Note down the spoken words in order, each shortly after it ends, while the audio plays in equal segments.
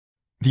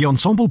The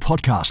Ensombl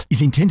podcast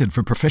is intended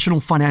for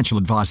professional financial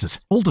advisors.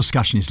 All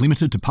discussion is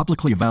limited to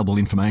publicly available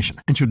information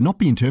and should not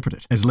be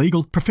interpreted as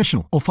legal,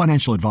 professional, or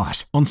financial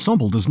advice.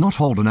 Ensombl does not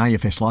hold an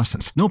AFS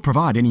license nor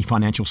provide any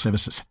financial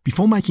services.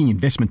 Before making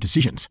investment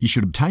decisions, you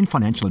should obtain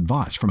financial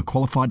advice from a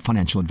qualified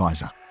financial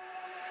advisor.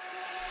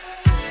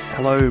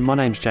 Hello, my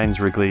name's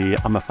James Wrigley.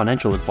 I'm a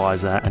financial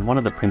advisor and one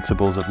of the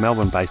principals of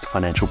Melbourne-based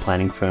financial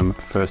planning firm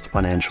First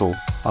Financial.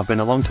 I've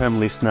been a long-term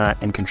listener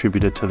and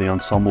contributor to the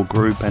Ensombl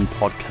group and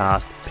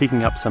podcast,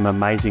 picking up some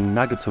amazing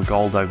nuggets of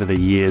gold over the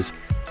years.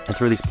 And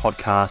through this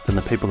podcast and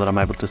the people that I'm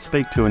able to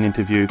speak to and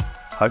interview,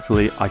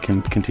 hopefully I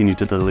can continue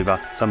to deliver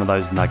some of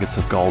those nuggets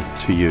of gold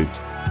to you.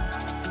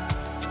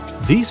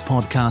 This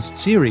podcast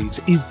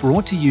series is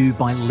brought to you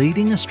by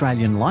leading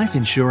Australian life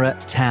insurer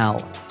TAL.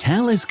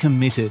 TAL is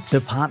committed to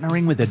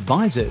partnering with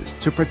advisors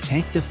to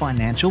protect the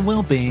financial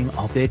well-being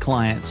of their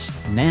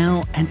clients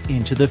now and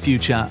into the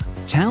future.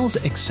 TAL's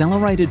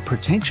accelerated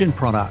protection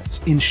products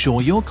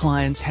ensure your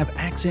clients have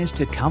access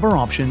to cover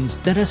options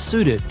that are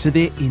suited to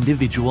their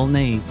individual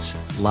needs.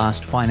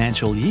 Last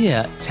financial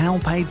year, TAL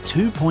paid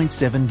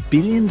 $2.7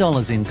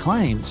 billion in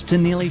claims to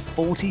nearly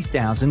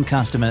 40,000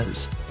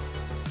 customers.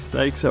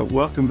 Thanks.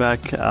 Welcome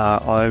back.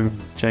 I'm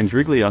James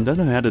Wrigley. I don't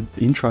know how to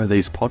intro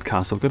these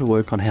podcasts. I've got to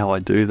work on how I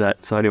do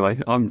that. So anyway,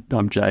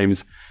 I'm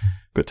James.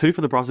 Got two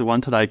for the price of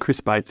one today.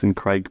 Chris Bates and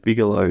Craig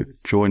Bigelow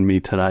joined me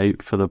today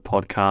for the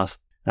podcast.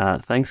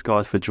 Thanks,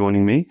 guys, for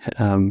joining me.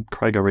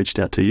 Craig, I reached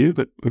out to you,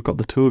 but we've got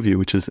the two of you,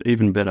 which is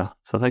even better.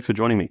 So thanks for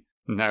joining me.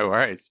 No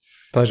worries.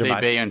 Pleasure,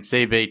 CB mate. and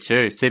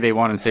CB2,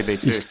 CB1 and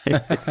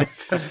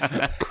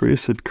CB2.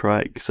 Chris and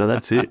Craig. So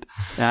that's it.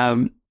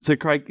 So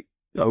Craig,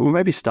 we'll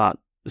maybe start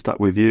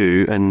with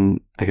you, and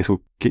I guess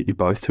we'll get you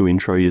both to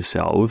intro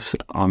yourselves.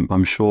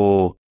 I'm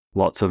sure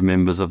lots of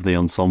members of the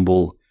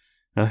Ensombl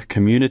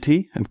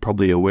community are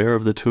probably aware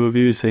of the two of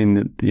you, seeing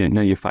that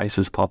your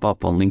faces pop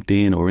up on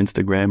LinkedIn or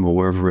Instagram or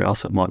wherever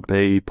else it might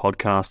be,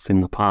 podcasts in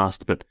the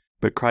past. But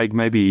Craig,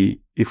 maybe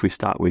if we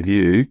start with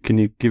you, can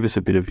you give us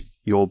a bit of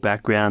your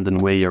background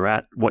and where you're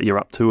at, what you're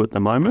up to at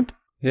the moment?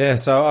 Yeah,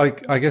 so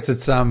I guess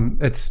it's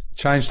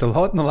changed a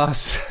lot in the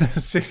last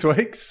 6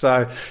 weeks.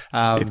 So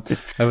it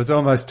was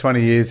almost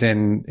 20 years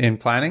in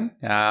planning.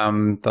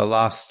 The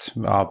last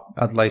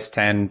at least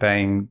 10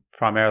 being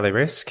primarily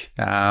risk.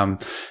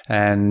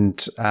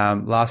 And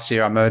last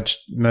year I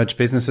merged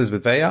businesses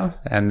with VIA,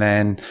 and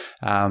then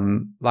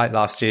late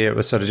last year it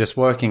was sort of just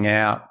working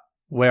out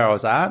where I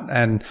was at,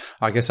 and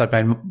I guess I'd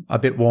been a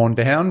bit worn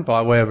down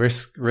by where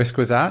risk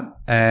was at,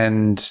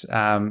 and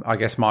I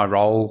guess my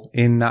role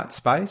in that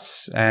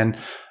space. And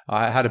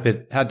I had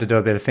to do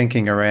a bit of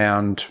thinking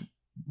around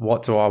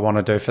what do I want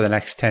to do for the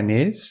next 10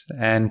 years,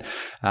 and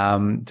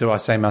do I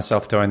see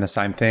myself doing the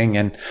same thing?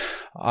 And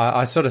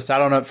I sort of sat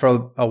on it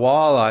for a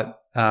while.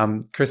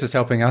 Chris is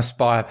helping us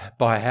buy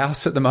a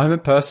house at the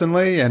moment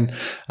personally, and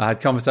I had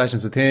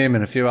conversations with him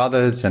and a few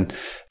others, and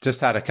just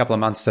had a couple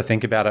of months to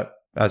think about it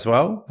as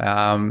well.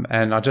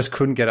 And I just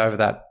couldn't get over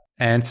that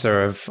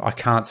answer of I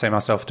can't see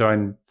myself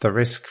doing the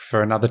risk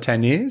for another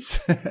 10 years.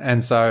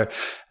 And so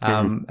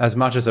as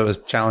much as it was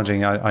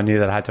challenging, I knew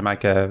that I had to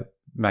make a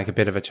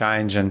bit of a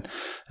change. And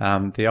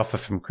the offer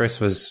from Chris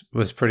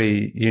was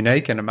pretty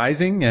unique and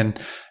amazing. And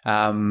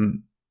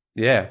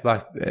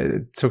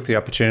took the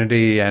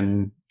opportunity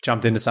and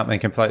jumped into something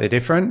completely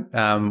different,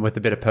 with a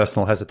bit of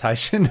personal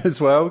hesitation as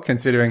well,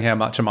 considering how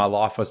much of my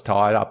life was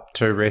tied up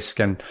to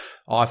risk, and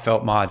I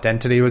felt my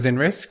identity was in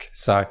risk.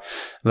 So a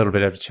little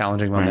bit of a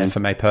challenging one there for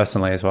me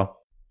personally as well.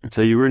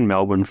 So you were in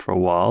Melbourne for a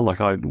while.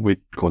 We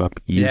caught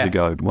up years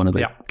ago at one of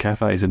the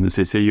cafes in the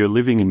city. So you were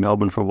living in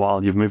Melbourne for a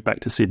while. You've moved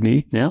back to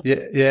Sydney now?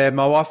 Yeah.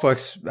 My wife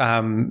works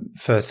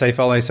for Sea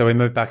Folly, so we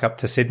moved back up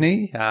to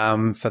Sydney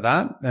for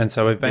that. And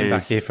so we've been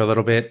back here for a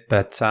little bit,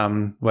 but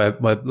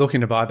we're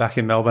looking to buy back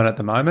in Melbourne at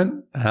the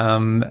moment,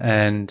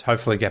 and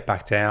hopefully get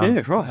back down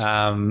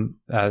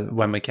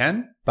when we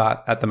can.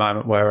 But at the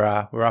moment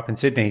we're up in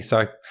Sydney,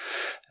 so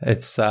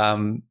it's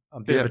a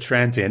bit of a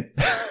transient.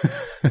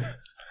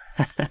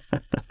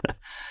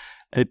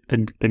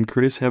 And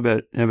Chris, how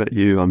about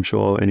you? I'm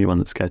sure anyone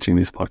that's catching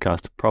this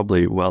podcast are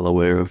probably well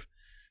aware of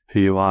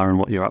who you are and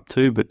what you're up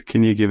to, but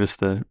can you give us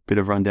the bit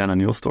of rundown on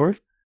your story?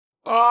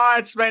 Oh,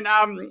 it's been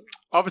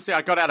obviously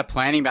I got out of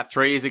planning about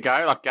 3 years ago.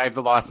 I gave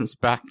the license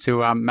back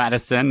to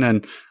Madison,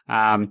 and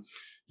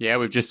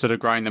we've just sort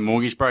of grown the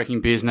mortgage broking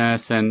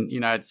business, and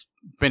it's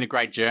been a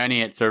great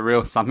journey. It's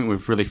something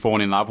we've really fallen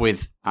in love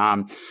with,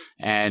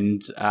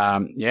 it's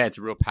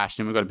a real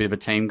passion. We've got a bit of a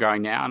team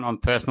going now, and on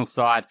the personal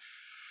side,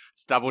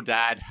 it's double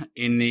dad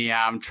in the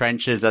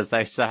trenches, as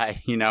they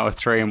say. A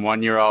 3 and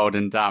 1 year old,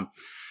 and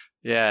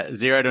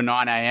 0 to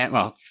 9 a.m.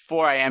 Well,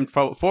 4 a.m.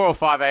 4 or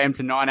 5 a.m.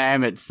 to 9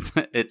 a.m.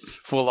 It's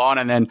full on,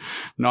 and then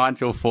 9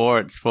 till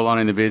 4 it's full on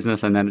in the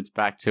business, and then it's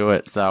back to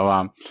it.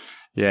 So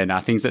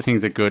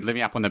things are good.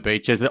 Living up on the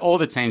beaches, all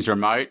the team's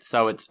remote,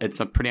 so it's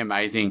a pretty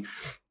amazing.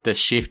 The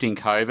shift in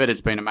COVID, it's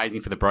been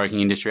amazing for the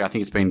broking industry. I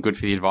think it's been good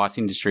for the advice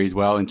industry as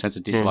well in terms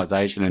of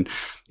digitalization and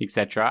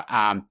etc.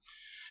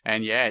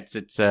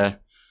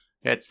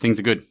 Things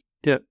are good.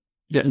 Yeah.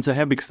 And so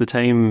how big's the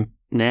team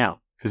now?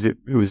 Because it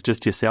was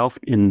just yourself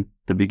in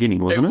the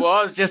beginning, wasn't it? It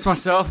was just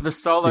myself, the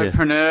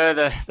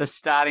solopreneur, the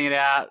starting it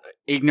out,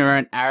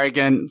 ignorant,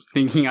 arrogant,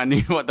 thinking I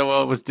knew what the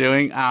world was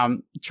doing,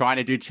 trying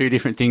to do two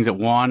different things at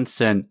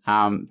once, and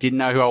didn't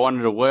know who I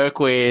wanted to work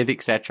with,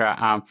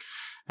 etc.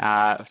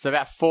 So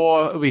about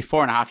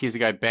 4.5 years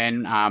ago,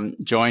 Ben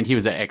joined. He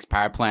was an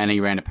ex-paraplanner.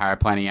 He ran a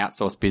paraplanning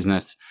outsource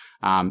business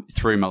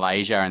through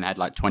Malaysia and had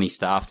like 20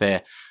 staff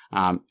there.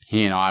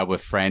 He and I were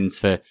friends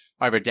for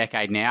over a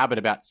decade now, but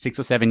about 6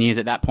 or 7 years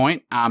at that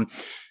point. So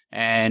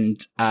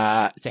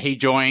he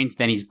joined,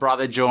 then his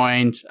brother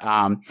joined,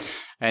 and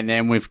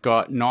then we've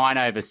got 9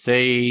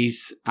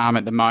 overseas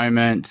at the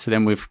moment. So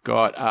then we've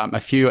got a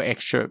few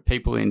extra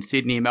people in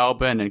Sydney,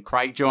 Melbourne, and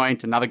Craig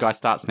joined. Another guy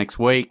starts next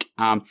week.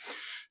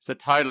 So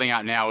totaling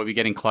up now, we'll be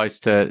getting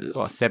close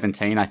to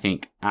 17, I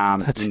think,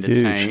 That's in the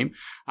huge. team.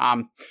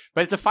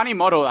 But it's a funny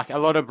model. Like a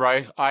lot of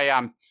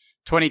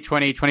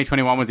 2020,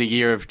 2021 was a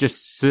year of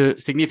just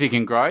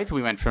significant growth.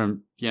 We went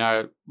from,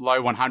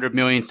 low 100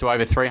 millions to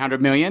over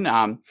 300 million.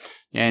 And,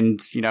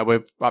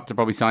 we're up to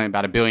probably selling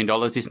about $1 billion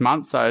this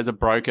month. So as a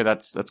broker,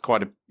 that's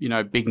quite a,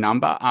 big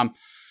number.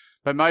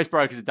 But most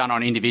brokers are done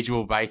on an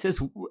individual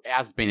basis. Ours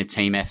has been a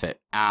team effort.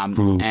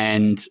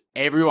 And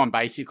everyone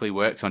basically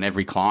works on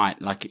every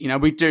client. Like,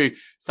 we do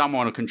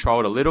somewhat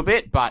control it a little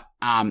bit, but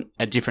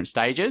at different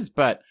stages.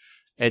 But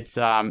it's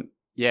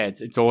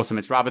it's awesome.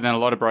 It's rather than a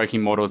lot of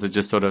broking models are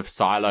just sort of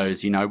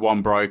silos,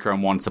 one broker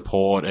and one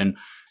support. And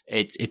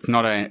it's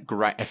not a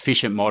great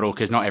efficient model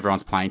because not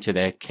everyone's playing to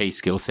their key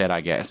skill set,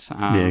 I guess.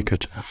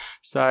 Good.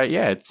 So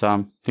it's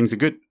things are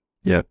good.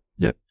 Yeah.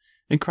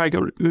 And Craig,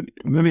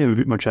 maybe have a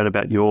bit more chat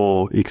about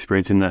your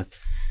experience in the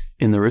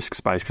risk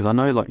space, because I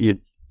know like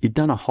you'd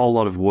done a whole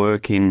lot of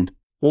work in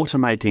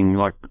automating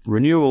like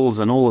renewals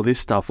and all of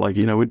this stuff. Like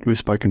we've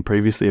spoken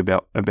previously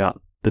about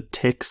the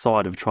tech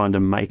side of trying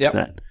to make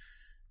that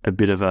a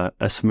bit of a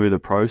smoother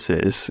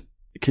process.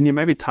 Can you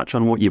maybe touch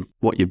on what you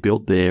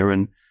built there?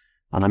 And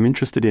I'm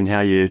interested in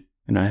how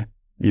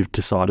you've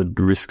decided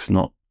risk's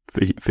not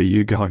for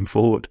you going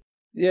forward.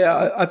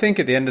 Yeah, I think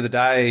at the end of the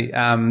day,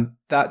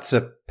 that's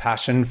a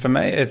passion for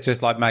me. It's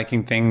just like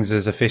making things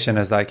as efficient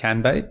as they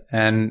can be.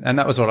 And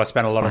that was what I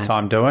spent a lot of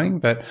time doing.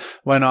 But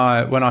when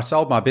I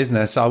sold my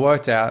business, I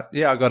worked out,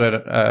 I got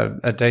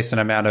a decent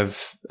amount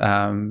of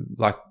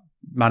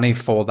money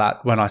for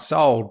that when I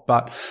sold.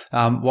 But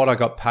what I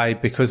got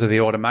paid because of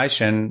the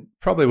automation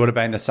probably would have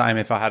been the same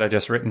if I had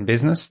just written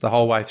business the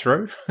whole way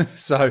through.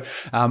 So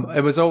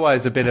it was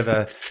always a bit of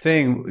a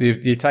thing.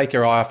 You take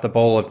your eye off the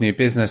ball of new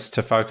business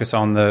to focus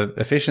on the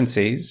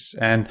efficiencies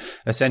and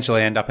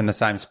essentially end up in the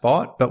same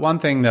spot. But one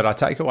thing that I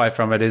take away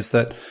from it is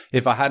that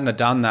if I hadn't have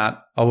done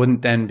that, I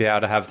wouldn't then be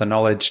able to have the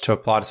knowledge to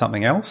apply to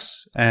something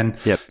else. And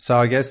so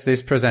I guess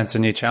this presents a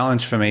new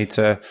challenge for me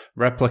to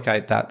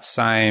replicate that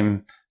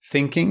same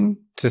thinking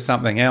to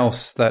something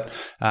else that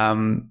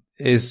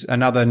is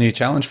another new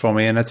challenge for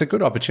me. And it's a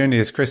good opportunity,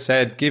 as Chris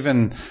said,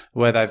 given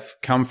where they've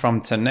come from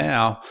to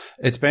now.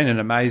 It's been an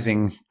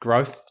amazing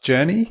growth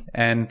journey.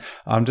 And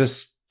I'm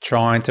just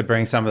trying to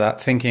bring some of that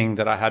thinking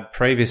that I had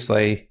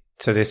previously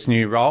to this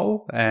new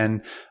role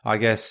and I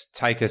guess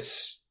take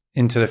us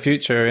into the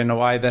future in a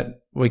way that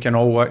we can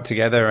all work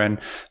together and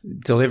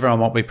deliver on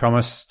what we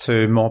promise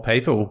to more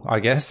people, I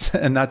guess.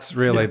 And that's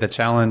really the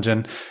challenge.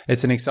 And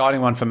it's an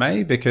exciting one for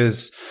me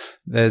because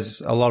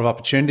there's a lot of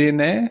opportunity in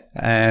there.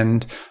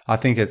 And I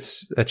think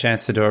it's a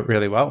chance to do it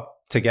really well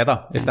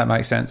together, if that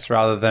makes sense,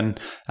 rather than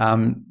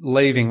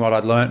leaving what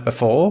I'd learnt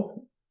before.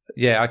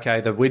 Yeah,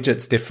 okay, the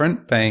widget's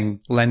different, being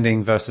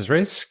lending versus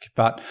risk,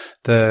 but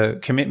the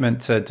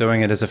commitment to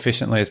doing it as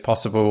efficiently as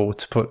possible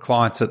to put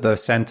clients at the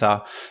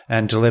center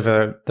and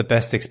deliver the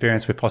best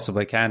experience we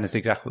possibly can is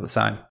exactly the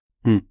same.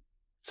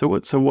 So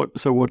what's your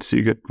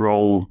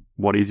role?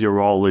 What is your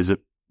role?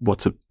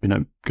 What's it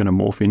going to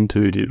morph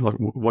into?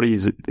 What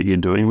is it that you're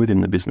doing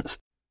within the business?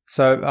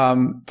 So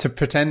to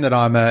pretend that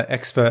I'm an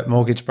expert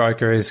mortgage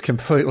broker is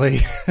completely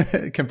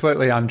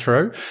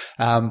untrue.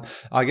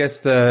 I guess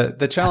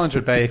the challenge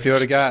would be if you were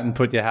to go out and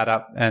put your hat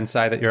up and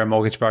say that you're a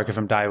mortgage broker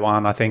from day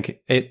one, I think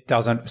it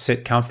doesn't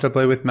sit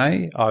comfortably with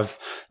me. I've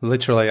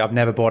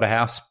never bought a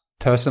house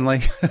personally.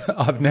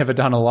 I've never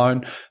done a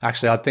loan.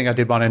 Actually, I think I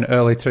did one in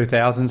early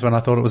 2000s when I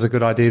thought it was a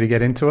good idea to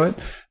get into it.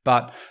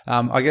 But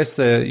I guess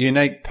the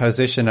unique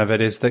position of it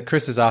is that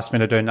Chris has asked me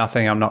to do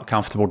nothing I'm not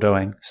comfortable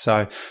doing.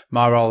 So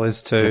my role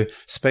is to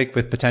speak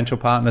with potential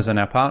partners and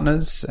our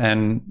partners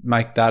and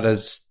make that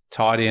as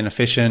tidy and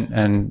efficient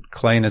and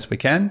clean as we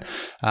can.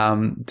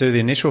 Do the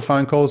initial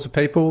phone calls with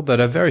people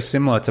that are very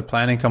similar to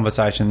planning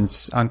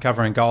conversations,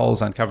 uncovering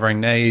goals, uncovering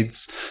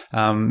needs,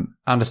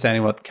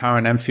 understanding what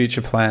current and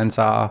future plans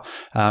are,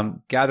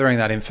 gathering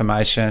that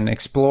information,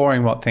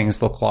 exploring what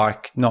things look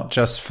like, not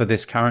just for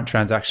this current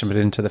transaction, but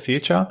into the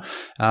future.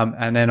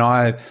 And then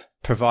I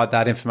provide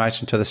that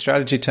information to the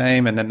strategy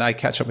team, and then they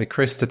catch up with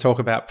Chris to talk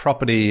about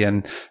property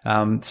and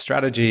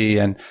strategy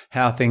and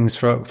how things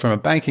from a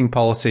banking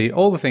policy,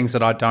 all the things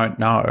that I don't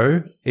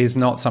know is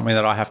not something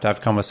that I have to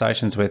have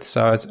conversations with.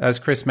 So as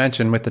Chris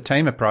mentioned, with the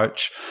team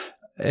approach,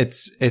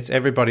 it's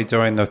everybody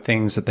doing the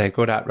things that they're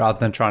good at rather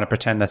than trying to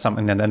pretend they're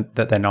something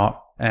that they're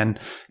not. And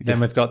then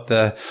we've got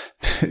the,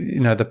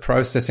 the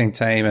processing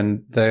team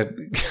and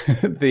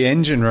the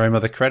engine room or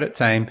the credit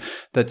team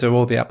that do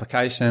all the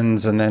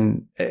applications, and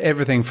then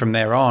everything from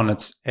there on,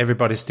 it's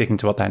everybody's sticking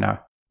to what they know.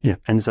 Yeah,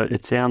 and so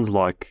it sounds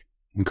like,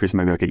 and Chris,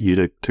 maybe I'll get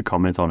you to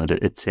comment on it.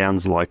 It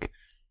sounds like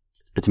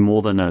it's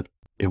more than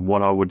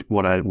what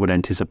I would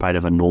anticipate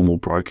of a normal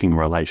broking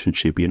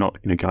relationship. You're not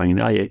going,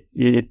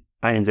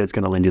 ANZ's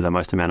going to lend you the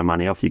most amount of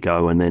money, off you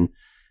go, and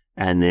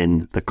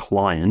then the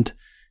client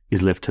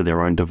is left to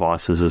their own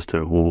devices as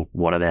to, well,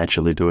 what are they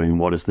actually doing?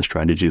 What does the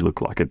strategy look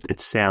like? It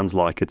sounds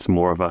like it's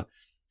more of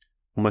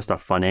almost a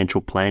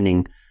financial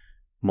planning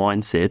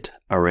mindset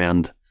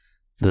around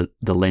the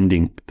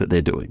lending that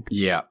they're doing.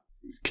 Yeah.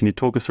 Can you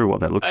talk us through what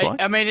that looks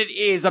like? I mean, it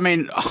is. I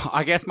mean,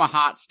 I guess my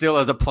heart's still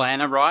as a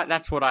planner, right?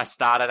 That's what I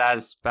started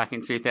as back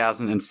in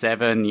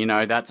 2007.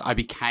 I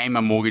became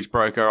a mortgage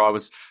broker. I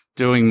was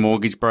doing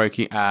mortgage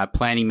broking,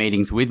 planning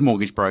meetings with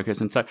mortgage brokers.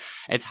 And so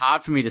it's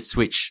hard for me to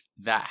switch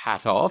that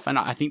hat off. And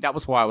I think that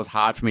was why it was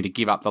hard for me to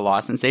give up the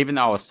license, even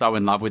though I was so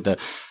in love with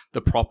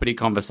the property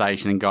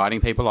conversation and guiding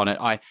people on it.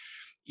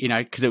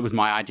 Because it was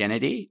my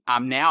identity.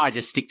 Now I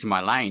just stick to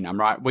my lane. I'm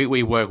right.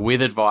 We work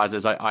with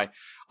advisors. I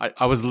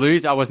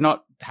was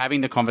not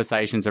having the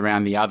conversations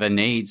around the other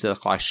needs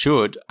like I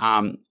should,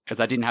 because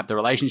I didn't have the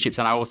relationships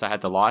and I also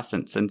had the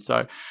license. And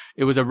so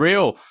it was a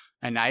real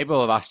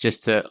enable of us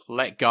just to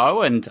let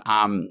go. And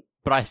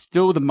but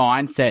the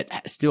mindset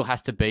still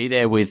has to be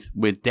there with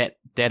debt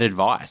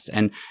advice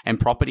and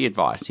property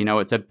advice.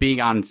 It's a big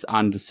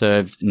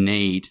underserved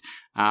need.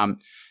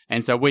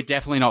 And so we're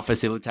definitely not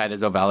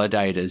facilitators or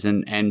validators.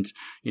 And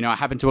I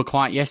happened to a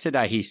client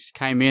yesterday. He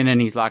came in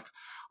and he's like,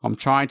 I'm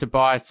trying to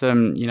buy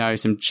some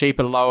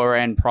cheaper, lower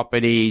end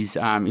properties. He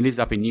lives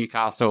up in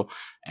Newcastle,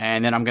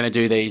 and then I'm going to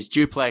do these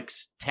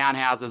duplex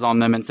townhouses on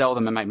them and sell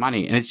them and make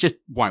money. And it just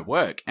won't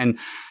work. And,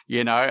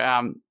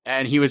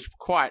 and he was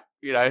quite,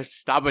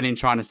 stubborn in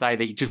trying to say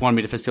that he just wanted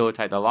me to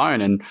facilitate the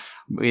loan. And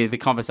the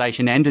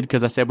conversation ended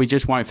because I said, we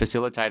just won't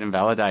facilitate and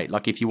validate.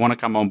 Like, if you want to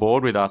come on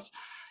board with us,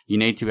 you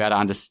need to be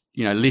able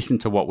to listen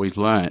to what we've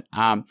learned.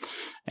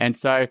 And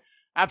so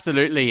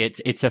absolutely,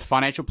 it's a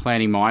financial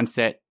planning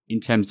mindset in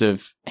terms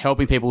of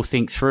helping people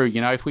think through,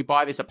 if we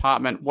buy this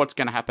apartment, what's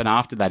going to happen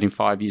after that in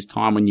 5 years'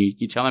 time when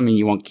you're telling me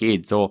you want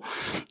kids, or,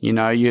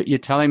 you're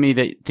telling me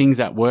that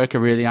things at work are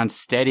really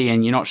unsteady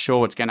and you're not sure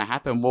what's going to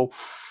happen. Well,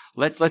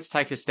 let's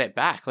take a step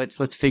back.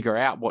 Let's figure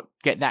out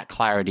get that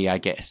clarity, I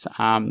guess.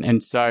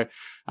 And so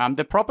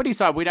the property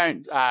side, we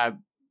don't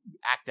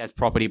act as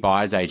property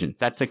buyer's agents.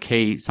 That's a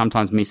key,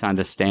 sometimes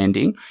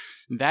misunderstanding.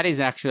 That is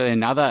actually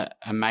another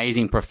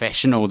amazing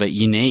professional that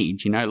you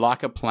need,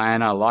 like a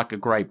planner, like a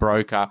great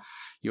broker.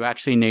 You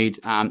actually need,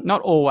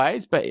 not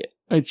always, but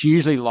it's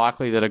usually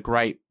likely that a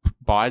great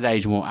buyer's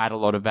agent will add a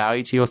lot of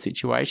value to your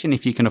situation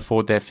if you can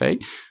afford their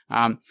fee.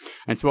 And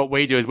so what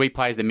we do is we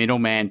play as the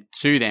middleman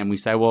to them. We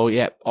say, well,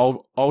 yeah,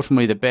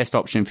 ultimately the best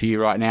option for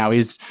you right now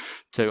is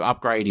to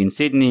upgrade in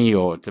Sydney,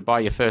 or to buy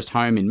your first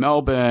home in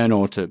Melbourne,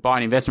 or to buy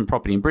an investment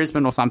property in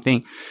Brisbane or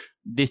something.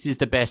 This is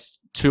the best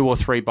 2 or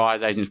 3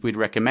 buyer's agents we'd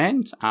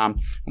recommend. And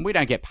we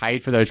don't get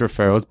paid for those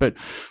referrals, but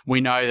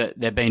we know that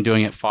they've been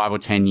doing it 5 or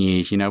 10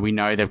 years. We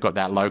know they've got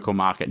that local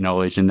market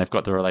knowledge and they've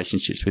got the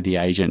relationships with the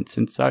agents.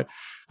 And so,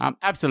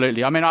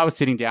 absolutely. I mean, I was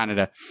sitting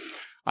down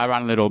I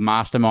run little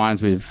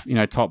masterminds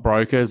with, top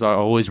brokers. I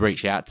always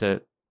reach out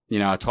to,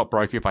 a top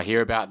broker if I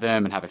hear about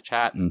them and have a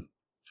chat and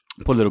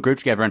put a little group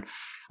together. And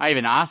I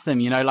even ask them,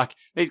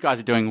 these guys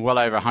are doing well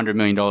over $100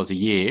 million a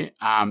year.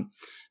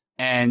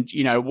 And,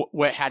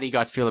 how do you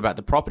guys feel about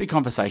the property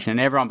conversation? And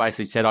everyone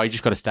basically said, you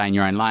just got to stay in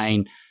your own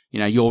lane.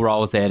 Your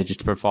role is there to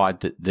just provide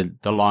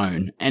the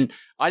loan. And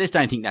I just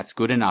don't think that's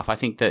good enough. I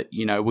think that,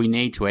 we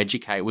need to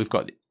educate. We're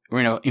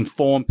in an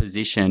informed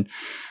position.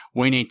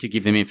 We need to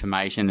give them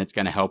information that's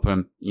going to help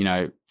them,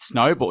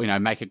 snowball,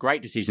 make a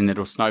great decision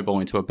that'll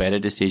snowball into a better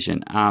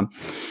decision. A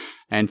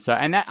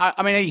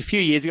few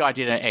years ago, I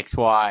did an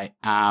XY,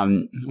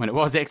 when it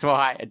was XY,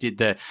 I did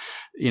the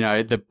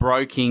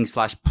broking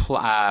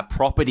 /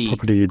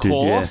 property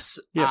course.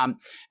 Yeah.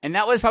 And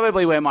that was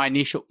probably where my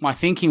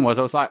thinking was.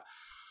 I was like,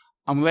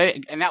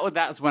 that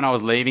was when I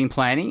was leaving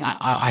planning.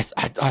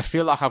 I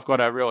feel like I've got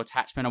a real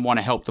attachment and want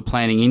to help the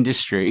planning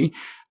industry,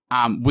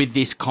 with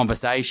this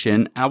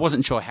conversation. And I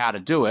wasn't sure how to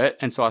do it.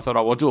 And so I thought,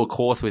 will do a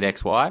course with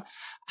XY.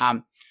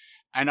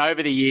 And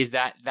over the years,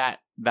 that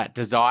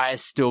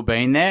desire's still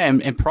been there.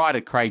 And prior to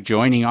Craig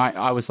joining,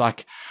 I was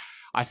like,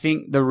 I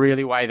think the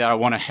really way that I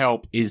want to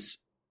help is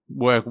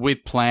work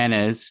with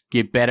planners,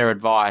 give better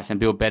advice and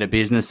build better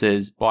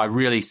businesses by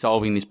really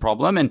solving this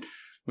problem. And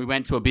we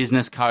went to a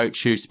business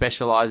coach who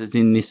specializes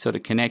in this sort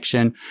of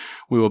connection.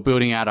 We were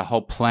building out a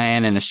whole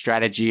plan and a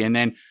strategy. And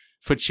then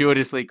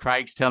fortuitously,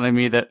 Craig's telling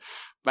me that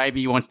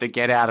maybe he wants to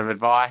get out of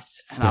advice.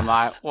 And I'm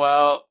like,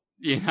 well,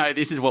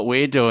 this is what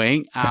we're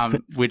doing.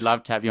 We'd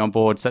love to have you on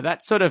board. So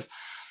that's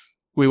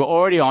we were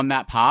already on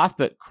that path,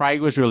 but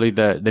Craig was really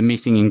the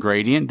missing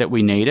ingredient that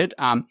we needed,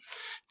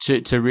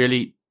 to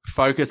really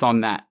focus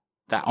on that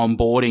that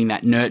onboarding,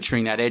 that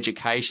nurturing, that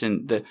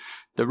education,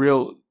 the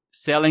real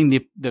selling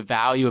the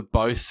value of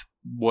both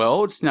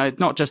worlds,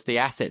 not just the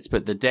assets,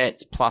 but the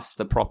debts plus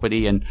the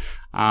property. And,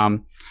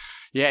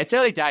 it's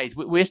early days.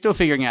 We're still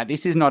figuring out.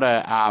 This is not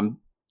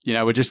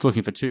we're just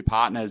looking for two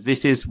partners.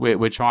 This is,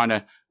 this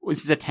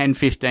is a 10,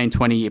 15,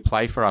 20 year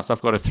play for us.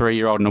 I've got a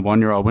 3-year-old and a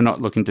 1-year-old. We're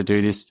not looking to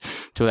do this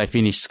till they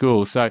finish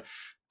school. So,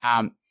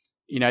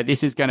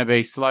 this is going to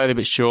be slowly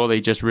but surely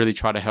just really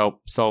try to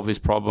help solve this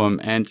problem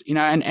and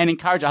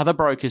encourage other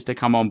brokers to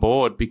come on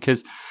board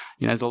because,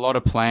 there's a lot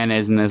of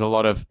planners and there's a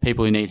lot of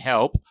people who need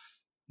help.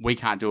 We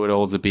can't do it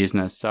all as a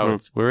business. So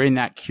we're in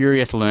that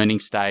curious learning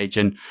stage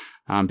and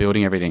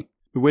building everything.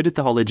 Where did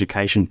the whole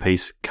education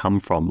piece come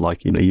from?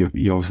 Like,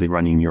 you're obviously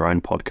running your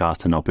own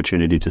podcast and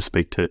opportunity to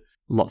speak to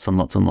lots and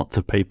lots and lots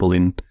of people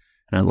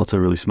lots of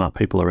really smart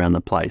people around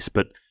the place.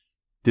 But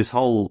this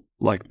whole,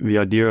 like, the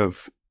idea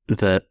of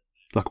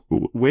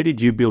where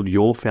did you build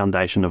your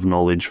foundation of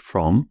knowledge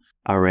from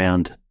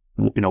around,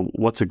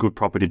 what's a good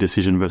property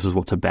decision versus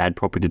what's a bad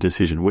property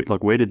decision?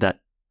 Where did that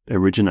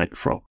originate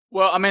from?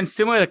 Well, I mean,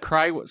 similar to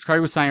Craig, what Craig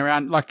was saying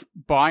around, like,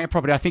 buying a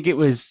property, I think it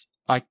was,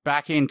 like,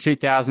 back in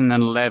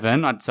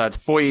 2011, I'd say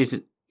 4 years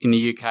in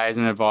the UK as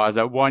an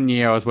advisor. 1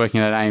 year I was working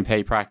at an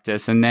A&P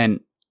practice, and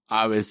then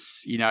I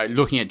was,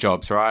 looking at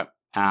jobs, right?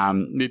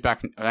 Moved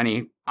back,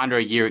 only under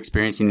a year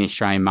experience in the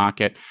Australian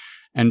market.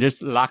 And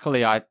just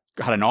luckily I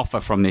had an offer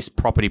from this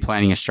Property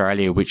Planning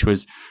Australia, which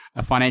was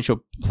a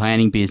financial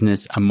planning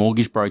business, a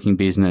mortgage broking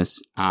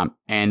business,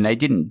 and they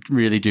didn't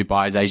really do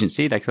buyer's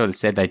agency. They sort of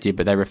said they did,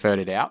 but they referred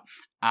it out.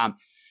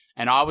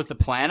 And I was the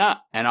planner,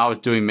 and I was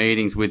doing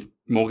meetings with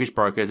mortgage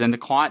brokers, and the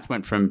clients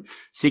went from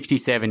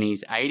 60s,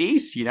 70s,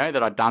 80s,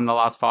 that I'd done the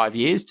last 5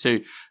 years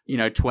to,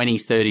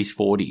 20s, 30s,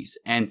 40s.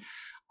 And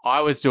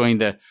I was doing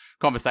the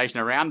conversation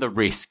around the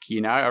risk,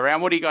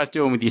 around what are you guys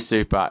doing with your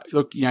super?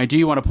 Look, do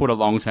you want to put a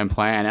long-term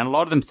plan? And a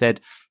lot of them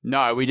said,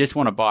 no, we just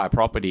want to buy a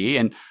property.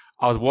 And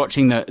I was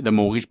watching the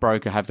mortgage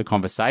broker have the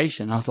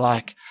conversation. I was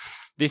like,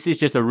 this is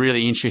just a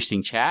really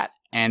interesting chat.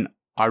 And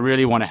I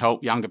really want to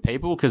help younger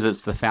people because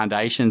it's the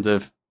foundations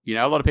of,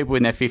 a lot of people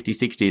in their 50,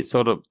 60, it's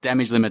sort of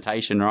damage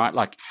limitation, right?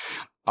 Like,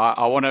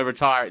 I want to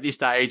retire at this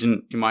stage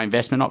and in my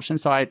investment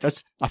options. So I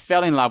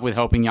fell in love with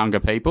helping younger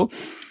people.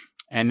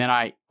 And then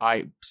I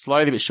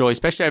slowly but surely,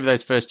 especially over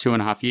those first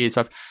 2.5 years,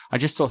 I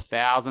just saw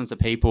thousands of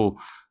people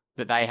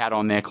that they had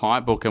on their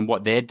client book and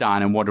what they'd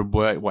done and what had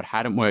worked, what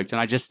hadn't worked.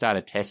 And I just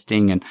started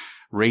testing and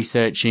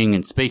researching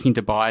and speaking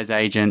to buyers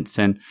agents.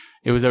 And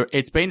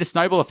it's been a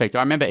snowball effect.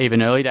 I remember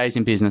even early days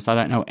in business, I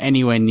don't know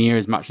anywhere near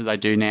as much as I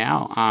do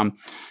now.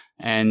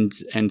 And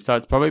so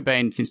it's probably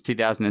been since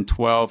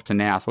 2012 to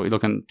now. So we're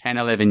looking 10,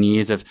 11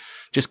 years of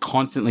just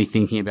constantly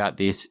thinking about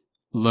this,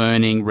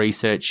 learning,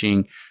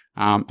 researching,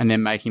 and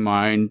then making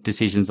my own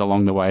decisions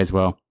along the way as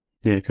well.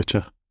 Yeah,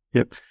 gotcha.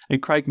 Yep.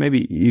 And Craig,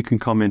 maybe you can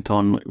comment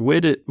on where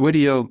do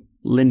your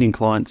lending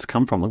clients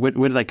come from? Like,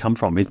 where do they come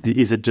from?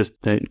 Is it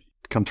just they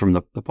come from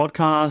the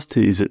podcast?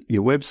 Is it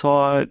your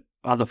website?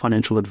 Other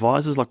financial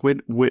advisors? Like,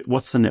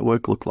 what's the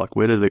network look like?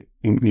 Where do the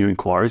new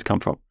inquiries come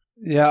from?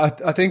 Yeah,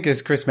 I think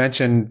as Chris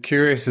mentioned,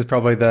 curious is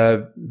probably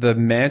the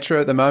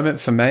mantra at the moment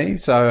for me.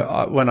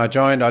 So when I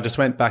joined, I just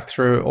went back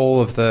through all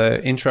of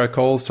the intro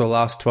calls for the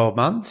last 12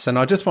 months, and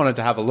I just wanted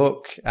to have a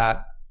look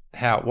at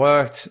how it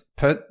worked.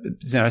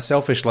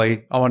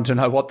 Selfishly, I wanted to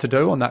know what to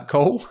do on that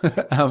call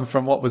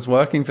from what was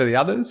working for the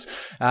others.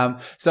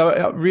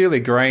 So really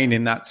green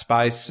in that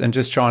space and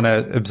just trying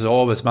to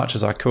absorb as much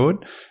as I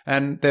could.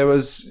 And there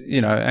was,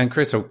 and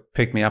Chris will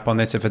pick me up on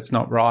this if it's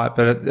not right,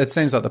 but it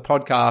seems like the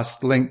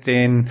podcast,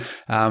 LinkedIn,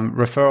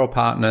 referral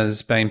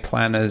partners, being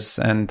planners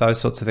and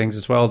those sorts of things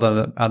as well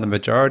are the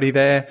majority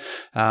there.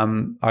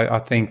 I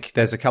think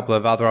there's a couple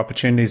of other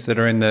opportunities that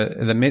are in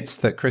the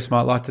midst that Chris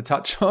might like to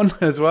touch on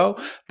as well.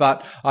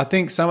 But I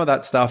think some of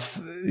that stuff,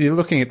 you're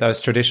looking at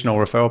those traditional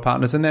referral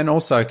partners and then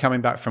also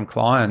coming back from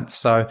clients.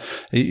 So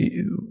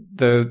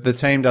the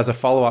team does a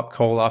follow-up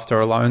call after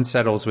a loan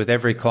settles with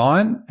every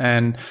client.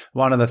 And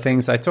one of the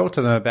things they talk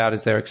to them about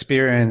is their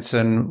experience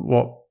and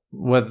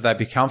whether they'd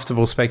be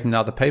comfortable speaking to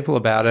other people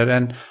about it.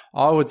 And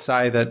I would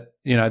say that,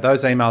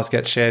 those emails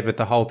get shared with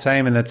the whole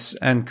team,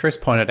 and Chris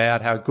pointed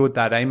out how good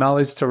that email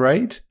is to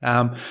read.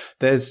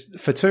 There's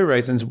for two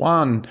reasons.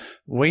 One,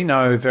 we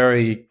know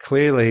very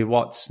clearly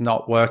what's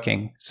not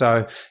working.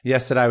 So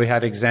yesterday we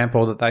had an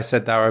example that they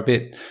said they were a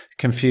bit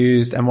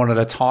confused and wanted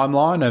a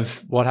timeline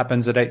of what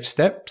happens at each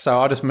step. So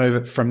I just move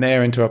it from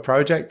there into a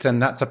project,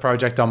 and that's a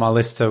project on my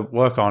list to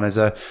work on, is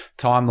a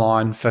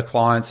timeline for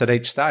clients at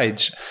each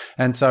stage.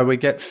 And so we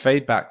get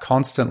feedback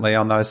constantly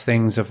on those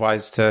things of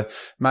ways to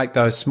make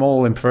those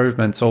small improvements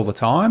all the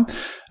time.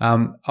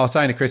 I was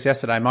saying to Chris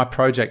yesterday, my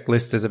project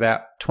list is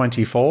about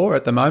 24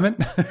 at the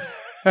moment.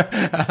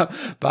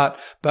 But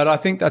I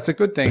think that's a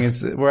good thing,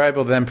 is that we're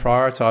able to then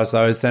prioritize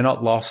those. They're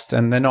not lost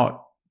and they're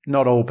not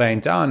not all being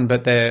done,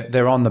 but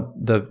they're on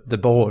the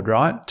board,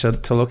 right,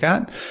 to look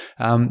at.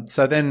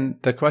 So then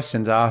the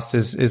questions asked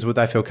is would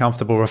they feel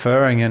comfortable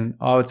referring? And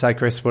I would say,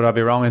 Chris, would I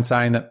be wrong in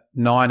saying that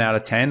 9 out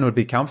of 10 would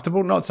be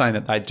comfortable? Not saying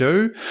that they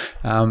do.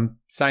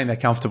 Saying they're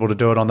comfortable to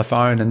do it on the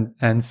phone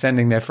and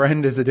sending their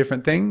friend is a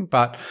different thing,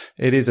 but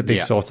it is a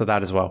big source of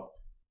that as well.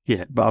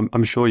 Yeah, but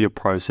I'm sure your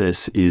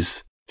process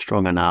is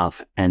strong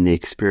enough and the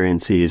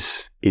experience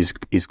is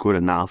good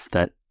enough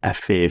that a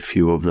fair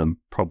few of them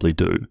probably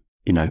do,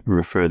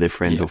 refer their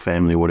friends or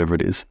family or whatever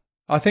it is.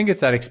 I think it's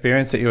that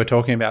experience that you were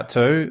talking about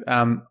too.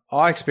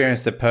 I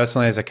experienced it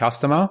personally as a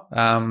customer.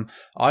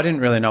 I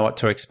didn't really know what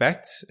to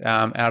expect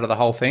out of the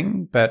whole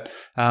thing, but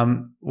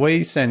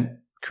we sent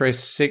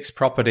Chris 6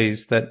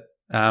 properties that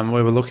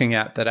we were looking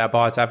at that our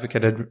buyer's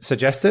advocate had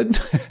suggested,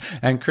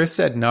 and Chris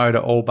said no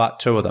to all but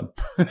 2 of them.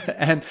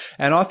 and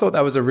I thought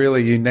that was a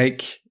really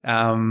unique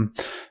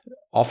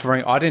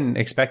offering. I didn't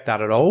expect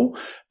that at all,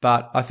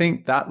 but I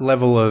think that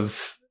level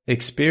of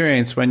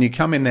experience, when you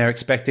come in there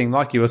expecting,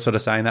 like you were sort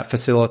of saying, that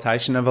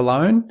facilitation of a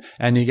loan,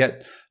 and you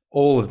get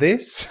all of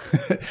this,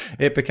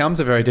 it becomes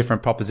a very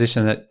different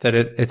proposition that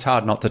it's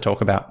hard not to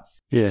talk about.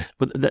 Yeah,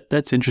 but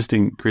that's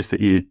interesting, Chris,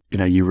 that you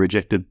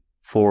rejected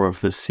 4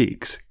 of the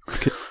 6.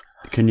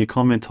 Can you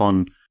comment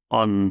on?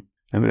 I don't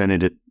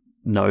need to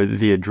know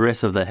the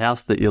address of the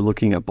house that you're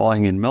looking at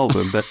buying in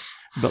Melbourne, but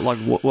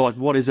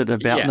what is it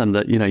about them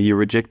that you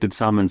rejected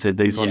some and said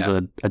these ones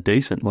are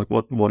decent? Like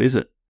what is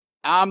it?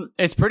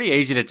 It's pretty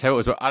easy to tell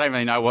as well. I don't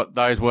really know what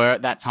those were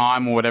at that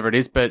time or whatever it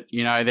is, but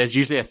there's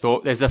usually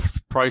there's a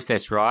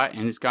process, right?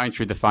 And it's going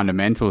through the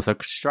fundamentals. So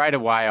straight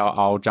away,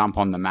 I'll jump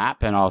on the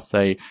map and I'll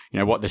see,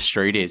 what the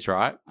street is,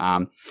 right?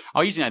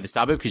 I'll usually know the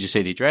suburb because you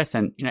see the address,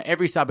 and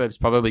every suburb's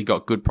probably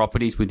got good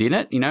properties within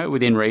it,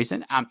 within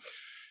reason.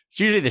 It's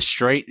usually the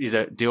street is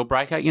a deal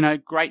breaker.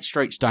 Great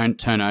streets don't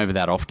turn over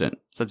that often.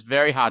 So it's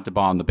very hard to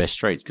buy on the best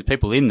streets because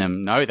people in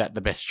them know that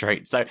the best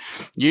street. So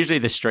usually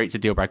the street's a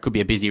deal breaker. Could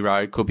be a busy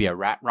road, could be a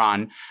rat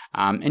run.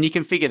 And you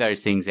can figure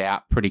those things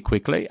out pretty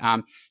quickly.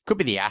 Could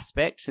be the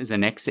aspect is the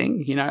next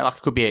thing. Like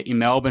it could be in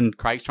Melbourne,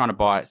 Craig's trying to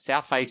buy it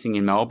south facing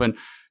in Melbourne,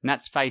 and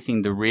that's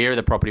facing the rear of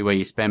the property where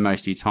you spend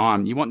most of your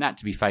time. You want that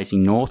to be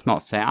facing north,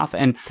 not south.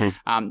 And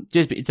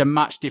it's a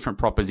much different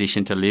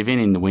proposition to live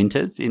in the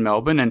winters in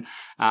Melbourne.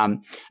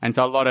 And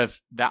so a lot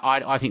of that,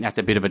 I think that's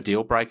a bit of a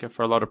deal breaker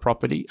for a lot of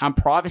property.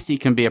 Privacy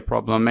can be a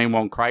problem. I mean,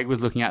 when Craig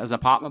was looking at, there's an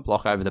apartment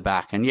block over the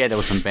back, and there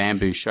was some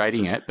bamboo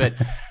shading it. But,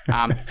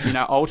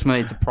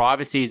 ultimately it's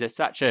privacy is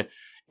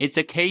it's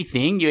a key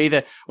thing. You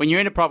either, when you're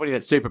in a property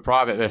that's super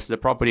private versus a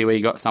property where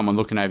you got someone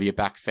looking over your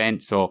back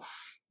fence or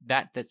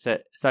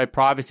so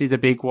privacy is a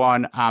big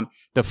one.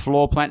 The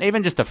floor plan,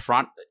 even just the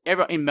front.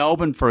 In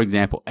Melbourne, for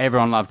example,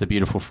 everyone loves the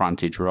beautiful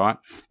frontage, right?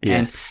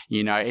 Yeah.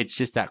 And, it's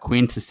just that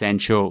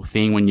quintessential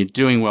thing. When you're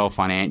doing well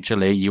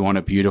financially, you want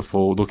a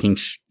beautiful looking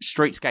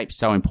streetscape.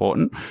 So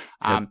important.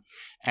 Yep.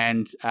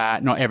 And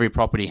not every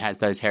property has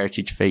those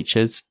heritage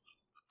features.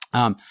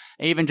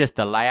 Even just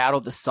the layout or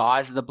the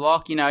size of the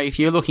block. If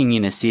you're looking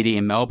in a city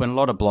in Melbourne, a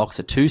lot of blocks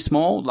are too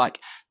small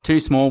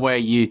where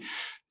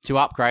to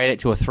upgrade it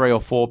to a 3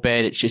 or 4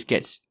 bed, it just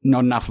gets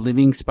not enough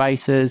living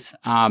spaces.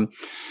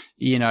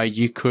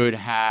 You could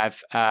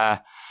have,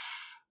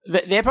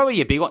 they're probably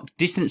your big one.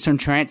 Distance from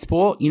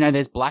transport.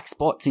 There's black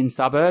spots in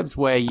suburbs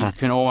where you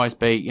can almost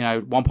be,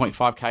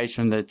 1.5 k's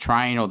from the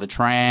train or the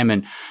tram,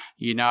 and,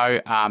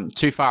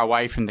 too far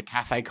away from the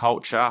cafe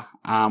culture,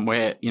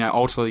 where,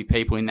 ultimately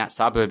people in that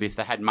suburb, if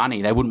they had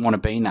money, they wouldn't want to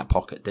be in that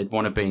pocket. They'd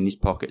want to be in this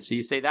pocket. So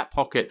you see that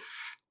pocket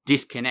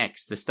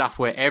disconnects the stuff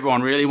where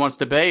everyone really wants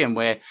to be and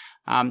where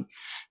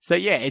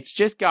it's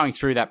just going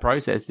through that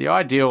process. The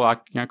ideal,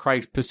 like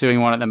Craig's pursuing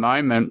one at the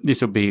moment,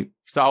 this will be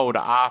sold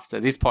after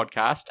this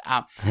podcast,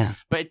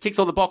 but it ticks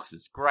all the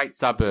boxes. Great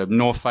suburb,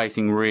 north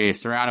facing rear,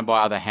 surrounded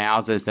by other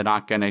houses that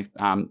aren't going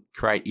to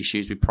create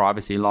issues with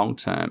privacy long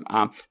term.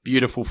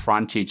 Beautiful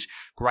frontage,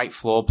 great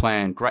floor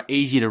plan, great,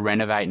 easy to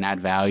renovate and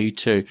add value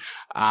to.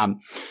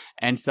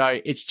 And so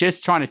it's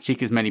just trying to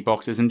tick as many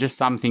boxes, and just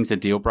some things are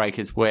deal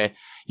breakers where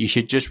you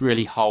should just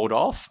really hold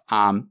off.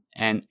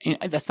 And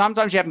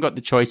sometimes you haven't got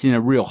the choice in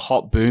a real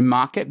hot boom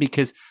market,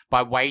 because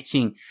by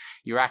waiting,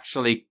 you're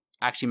actually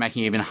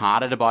making it even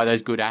harder to buy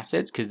those good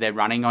assets because they're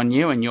running on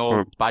you and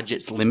your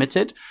budget's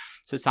limited.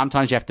 So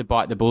sometimes you have to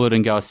bite the bullet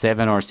and go a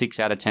 7 or a 6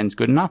 out of 10 is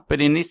good enough. But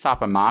in this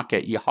type of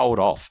market, you hold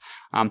off.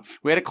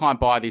 We had a client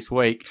buy this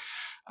week,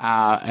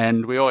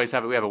 and we have a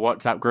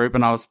WhatsApp group,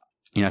 and I was,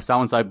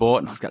 so-and-so bought,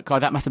 and I was like,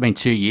 God, that must have been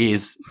 2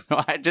 years.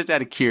 So I just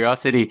out of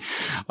curiosity,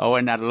 I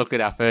went and had a look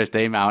at our first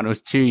email, and it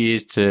was 2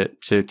 years to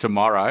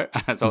tomorrow.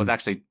 So it was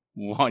actually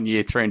 1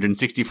 year,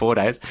 364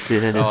 days.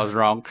 Yeah. So I was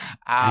wrong.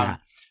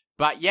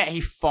 But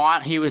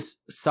he was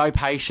so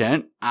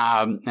patient,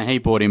 and he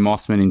bought in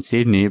Mossman in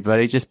Sydney, but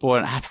he just bought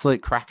an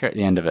absolute cracker at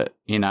the end of it,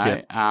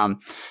 Yep.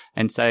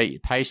 And so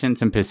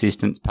patience and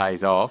persistence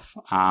pays off.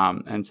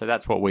 And so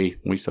that's what we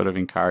sort of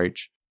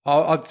encourage.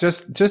 I'll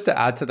just to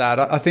add to that,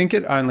 I think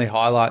it only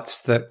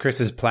highlights that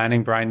Chris's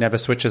planning brain never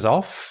switches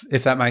off,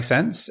 if that makes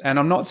sense. And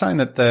I'm not saying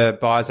that the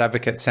buyer's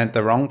advocate sent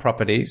the wrong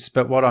properties,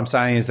 but what I'm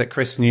saying is that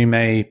Chris knew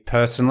me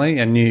personally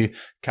and knew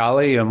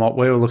Carly and what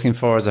we were looking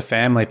for as a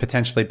family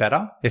potentially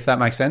better, if that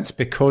makes sense,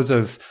 because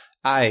of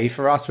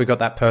for us, we got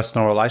that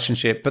personal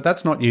relationship, but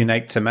that's not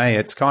unique to me.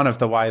 It's kind of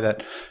the way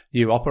that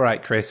you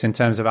operate, Chris, in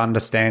terms of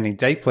understanding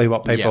deeply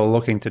what people are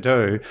looking to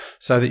do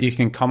so that you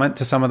can comment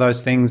to some of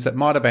those things that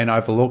might have been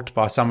overlooked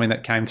by someone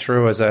that came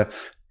through as a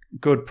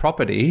good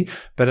property,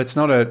 but it's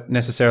not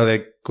necessarily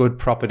a good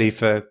property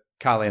for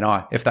Carly and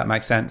I, if that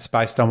makes sense,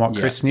 based on what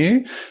Chris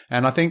knew.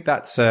 And I think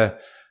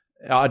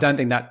I don't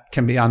think that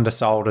can be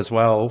undersold as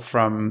well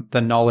from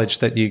the knowledge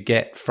that you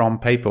get from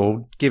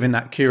people, given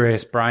that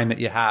curious brain that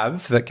you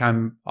have that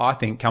I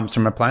think comes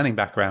from a planning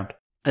background.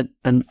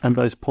 And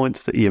those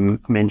points that you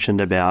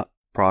mentioned about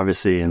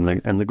privacy and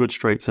the good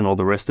streets and all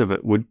the rest of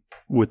it, would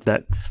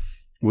that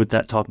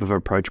type of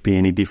approach be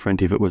any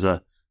different if it was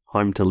a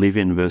home to live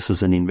in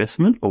versus an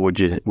investment, or would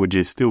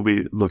you still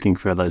be looking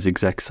for those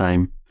exact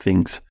same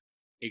things?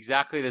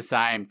 Exactly the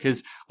same,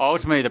 because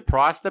ultimately the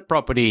price of the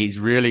property is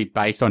really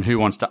based on who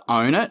wants to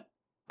own it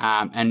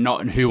and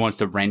not who wants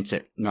to rent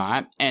it,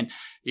 right? And,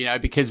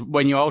 because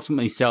when you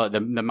ultimately sell it,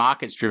 the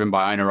market's driven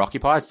by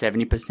owner-occupiers,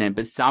 70%,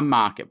 but some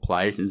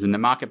marketplaces, and the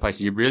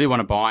marketplaces you really want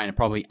to buy in are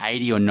probably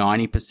 80 or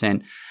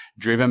 90%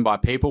 driven by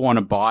people want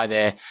to buy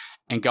there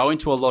and go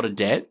into a lot of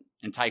debt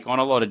and take on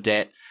a lot of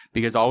debt,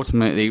 because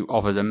ultimately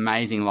offers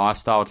amazing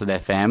lifestyle to their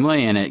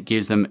family, and it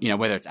gives them,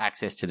 whether it's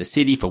access to the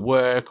city for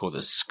work or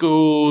the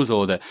schools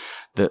or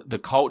the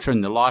culture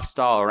and the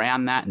lifestyle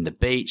around that and the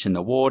beach and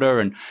the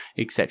water and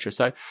etc.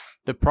 So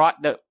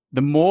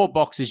the more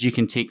boxes you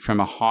can tick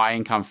from a high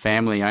income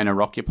family owner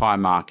occupier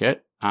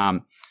market,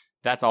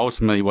 that's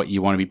ultimately what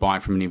you want to be buying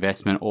from an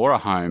investment or a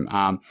home.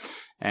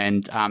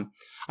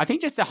 I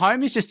think just the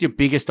home is just your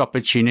biggest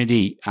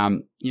opportunity.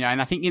 And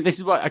I think this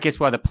is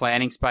why the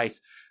planning space,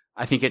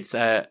 I think it's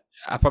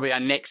probably our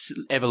next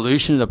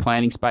evolution of the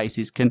planning space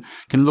is can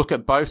look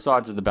at both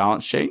sides of the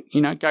balance sheet.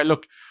 Go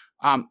look.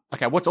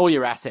 Okay, what's all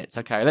your assets?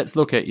 Okay, let's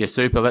look at your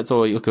super. Let's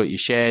all look at your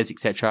shares,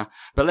 etc.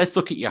 But let's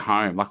look at your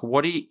home. Like,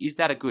 is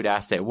that a good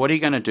asset? What are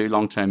you going to do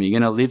long term? Are you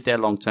going to live there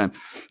long term?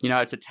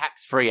 It's a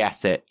tax free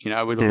asset. We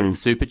look at the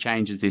super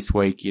changes this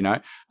week.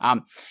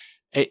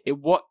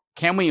 What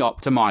can we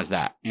optimize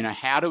that?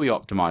 How do we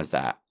optimize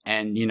that?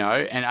 And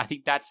and I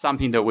think that's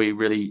something that we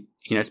really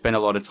spend a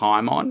lot of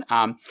time on.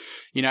 And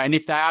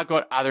if they are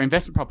got other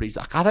investment properties,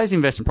 like, are those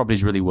investment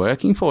properties really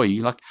working for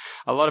you? Like,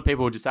 a lot of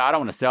people will just say, I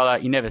don't want to sell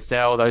that. You never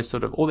sell. Those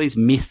sort of all these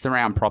myths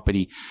around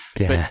property.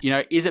 Yeah.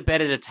 But is it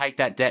better to take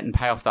that debt and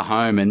pay off the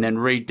home and then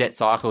re-debt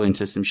cycle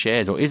into some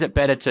shares, or is it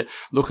better to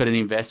look at an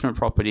investment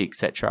property,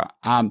 etc.?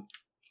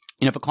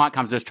 If a client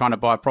comes to us trying to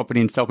buy a property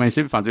and self-managed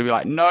super funds, we'll be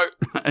like, no,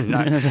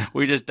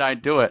 we just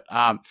don't do it.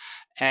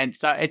 And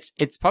so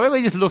it's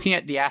probably just looking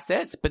at the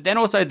assets, but then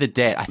also the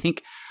debt. I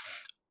think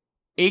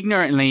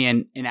ignorantly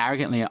and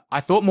arrogantly, I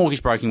thought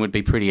mortgage broking would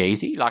be pretty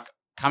easy, like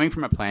coming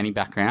from a planning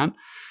background,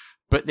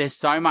 but there's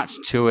so much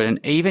to it. And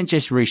even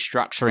just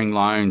restructuring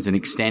loans and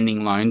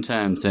extending loan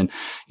terms and,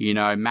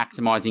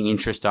 maximizing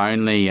interest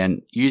only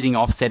and using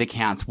offset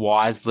accounts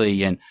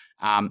wisely and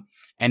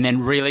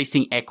then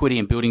releasing equity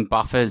and building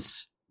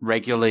buffers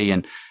regularly.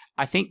 And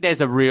I think there's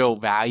a real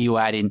value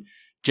add in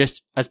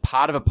just as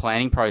part of a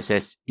planning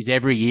process is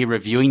every year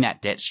reviewing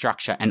that debt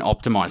structure and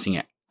optimizing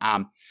it.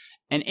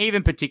 And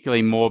even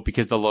particularly more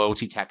because the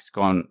loyalty tax has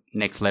gone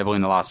next level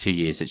in the last few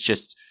years. It's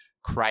just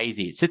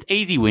crazy. It's just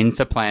easy wins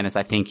for planners,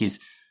 I think, is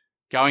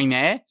going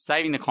there,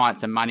 saving the client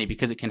some money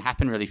because it can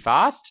happen really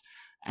fast.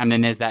 And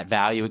then there's that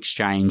value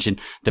exchange and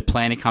the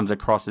planner comes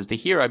across as the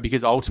hero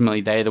because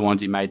ultimately they're the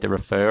ones who made the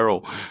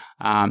referral.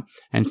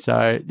 And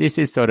so this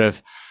is sort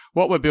of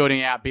what we're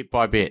building out bit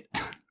by bit.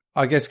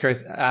 I guess,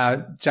 Chris,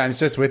 James,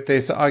 just with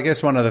this, I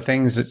guess one of the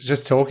things is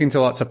just talking to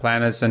lots of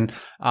planners and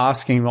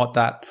asking what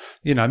that,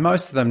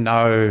 most of them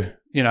know,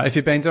 if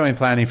you've been doing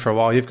planning for a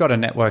while, you've got a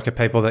network of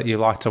people that you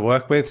like to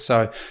work with.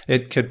 So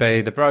it could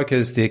be the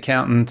brokers, the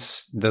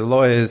accountants, the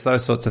lawyers,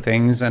 those sorts of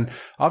things. And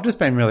I've just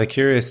been really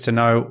curious to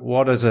know,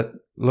 what does it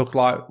look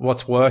like?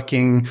 What's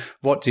working?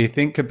 What do you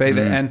think could be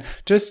there? And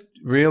just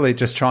really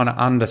just trying to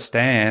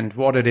understand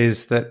what it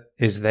is that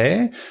is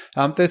there.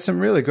 There's some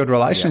really good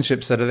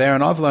relationships that are there,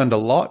 and I've learned a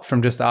lot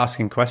from just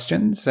asking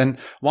questions. And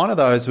one of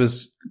those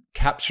was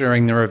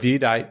capturing the review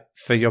date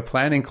for your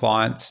planning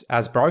clients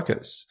as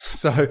brokers.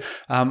 So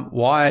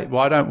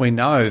why don't we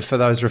know for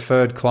those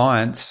referred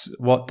clients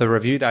what the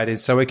review date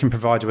is, so we can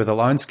provide you with a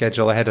loan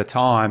schedule ahead of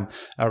time,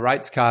 a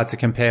rates card to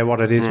compare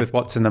what it is with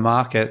what's in the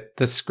market,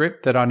 the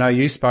script that I know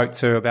you spoke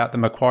to about the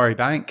Macquarie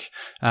Bank,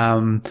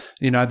 the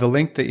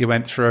link that you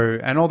went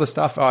through, and all the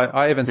stuff.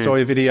 I even saw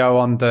your video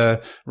on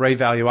the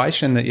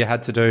revaluation that you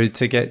had to do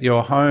to get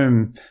your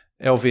home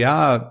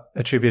LVR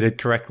attributed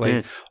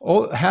correctly.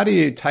 How do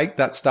you take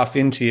that stuff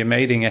into your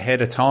meeting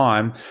ahead of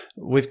time?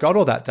 We've got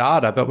all that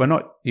data, but we're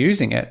not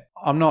using it.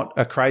 I'm not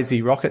a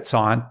crazy rocket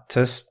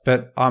scientist,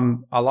 but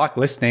I like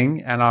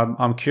listening, and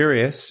I'm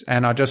curious,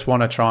 and I just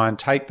want to try and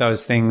take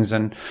those things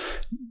and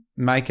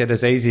make it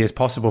as easy as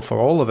possible for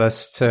all of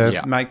us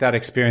to make that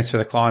experience for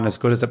the client as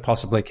good as it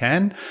possibly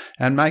can,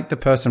 and make the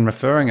person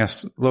referring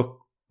us look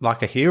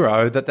like a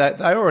hero that they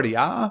already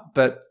are,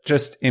 but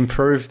just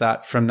improve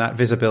that from that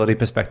visibility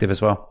perspective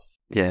as well.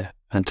 Yeah,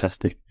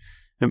 fantastic.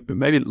 And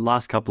maybe the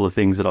last couple of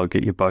things that I'll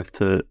get you both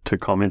to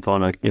comment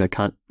on. I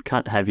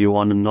can't have you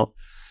on and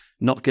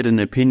not get an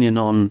opinion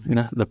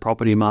on the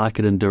property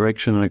market and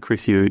direction. And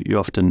Chris, you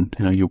often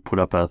you'll put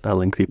up a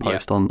lengthy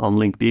post on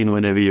LinkedIn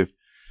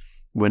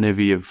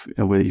whenever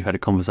you've had a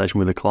conversation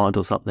with a client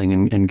or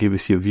something and give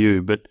us your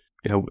view. But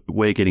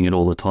we're getting it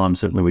all the time,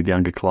 certainly with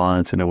younger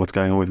clients. What's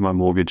going on with my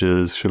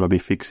mortgages? Should I be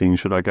fixing?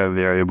 Should I go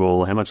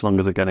variable? How much longer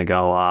is it going to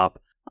go up?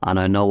 I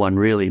know no one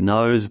really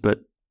knows,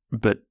 but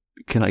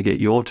can I get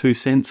your 2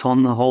 cents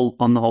on the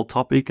whole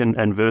topic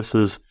and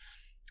versus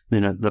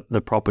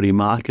the property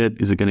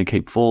market? Is it going to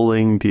keep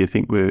falling? Do you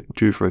think we're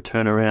due for a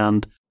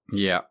turnaround?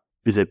 Yeah.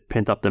 Is there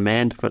pent up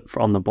demand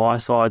for on the buy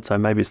side, so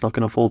maybe it's not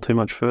going to fall too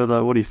much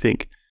further? What do you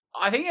think?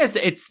 I think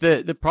it's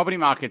the property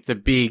market's a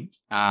big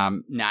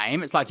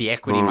name. It's like the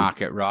equity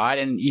market, right?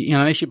 And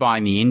unless you're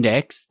buying the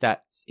index,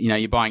 that's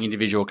you're buying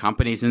individual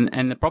companies,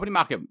 and the property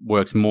market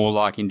works more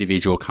like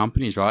individual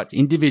companies, right? It's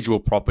individual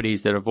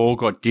properties that have all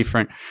got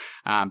different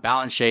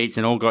balance sheets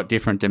and all got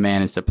different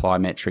demand and supply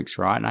metrics,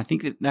 right? And I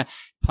think that the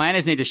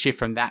planners need to shift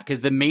from that, because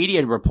the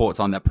media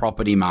reports on the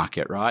property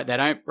market, right? They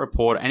don't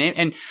report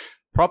and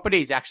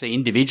properties actually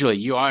individually,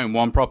 you own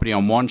one property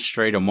on one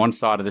street, on one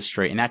side of the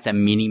street, and that's a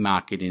mini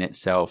market in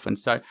itself. And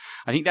so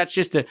I think that's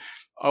I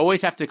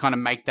always have to kind of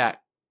make that,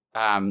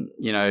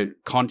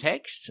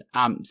 context.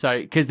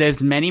 So, because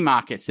there's many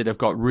markets that have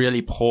got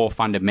really poor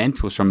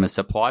fundamentals from a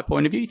supply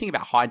point of view. You think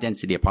about high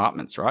density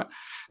apartments, right?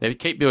 They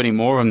keep building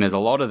more of them. There's a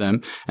lot of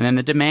them. And then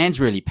the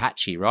demand's really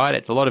patchy,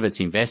 right? A lot of it's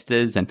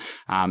investors and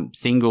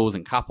singles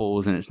and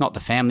couples, and it's not the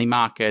family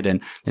market.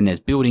 And then there's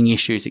building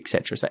issues,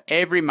 etc. So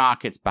every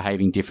market's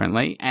behaving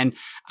differently and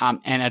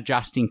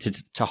adjusting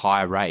to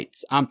higher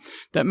rates.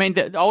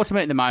 That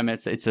ultimately at the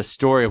moment, it's a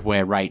story of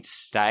where rates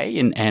stay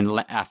and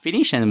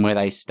finish, and where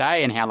they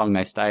stay and how long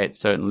they stay at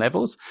certain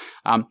levels.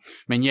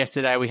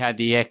 Yesterday we had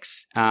the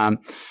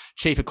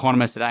chief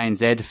economist at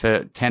ANZ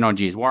for 10 odd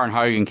years, Warren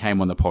Hogan,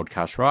 came on the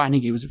podcast, right? I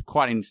think he was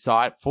quite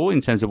insightful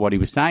in terms of what he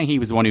was saying. He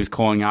was the one who was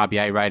calling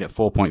RBA rate at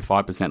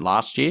 4.5%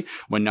 last year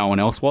when no one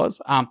else was.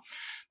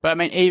 But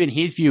even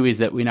his view is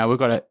that we've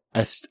got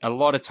a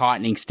lot of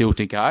tightening still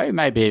to go,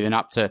 maybe even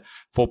up to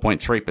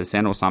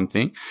 4.3% or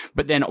something.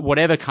 But then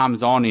whatever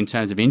comes on in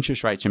terms of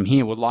interest rates from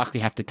here will likely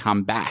have to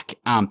come back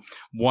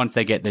once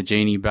they get the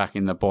genie back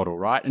in the bottle,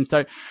 right? And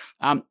so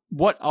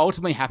what's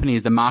ultimately happening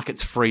is the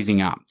market's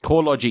freezing up.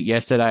 CoreLogic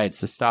yesterday,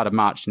 it's the start of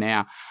March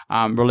now,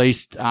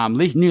 released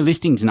new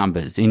listings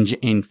numbers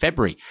in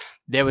February.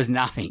 There was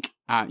nothing.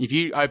 If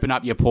you open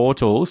up your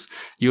portals,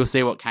 you'll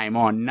see what came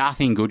on.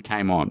 Nothing good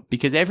came on,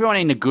 because everyone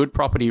in a good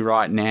property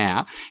right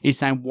now is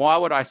saying, why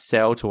would I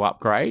sell to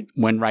upgrade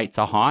when rates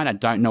are high and I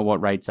don't know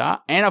what rates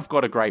are, and I've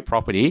got a great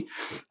property?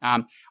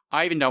 I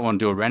even don't want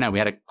to do a reno. We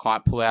had a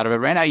client pull out of a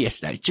reno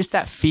yesterday. Just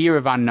that fear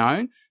of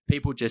unknown.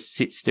 People just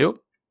sit still.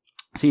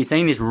 So you're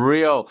seeing this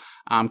real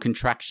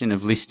contraction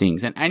of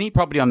listings, and any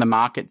property on the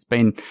market's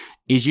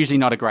is usually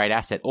not a great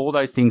asset. All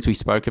those things we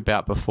spoke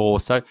about before.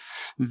 So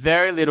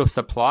very little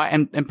supply,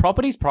 and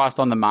property's priced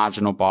on the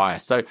marginal buyer.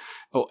 So,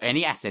 or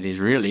any asset is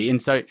really.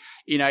 And so,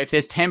 if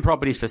there's 10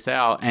 properties for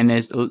sale and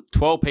there's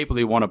 12 people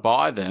who want to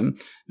buy them,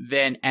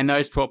 and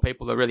those 12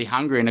 people are really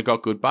hungry and have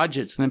got good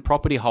budgets, then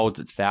property holds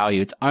its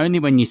value. It's only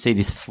when you see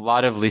this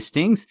flood of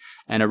listings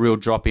and a real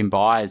drop in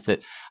buyers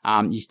that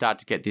you start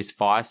to get this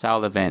fire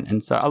sale event.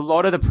 And so a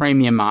lot of the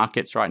premium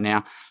markets right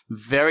now,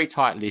 very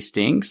tight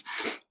listings,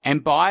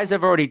 and buyers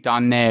have already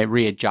done their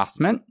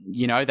readjustment.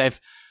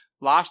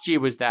 Last year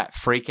was that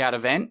freak out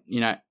event,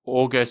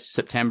 August,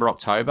 September,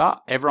 October.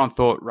 Everyone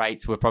thought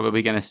rates were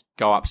probably going to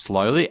go up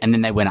slowly, and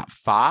then they went up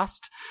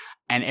fast,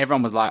 and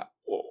everyone was like,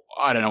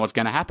 I don't know what's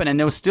going to happen. And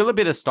there was still a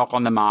bit of stock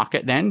on the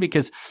market then,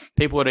 because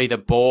people had either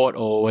bought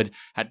or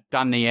had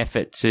done the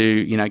effort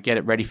to, get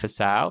it ready for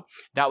sale.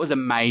 That was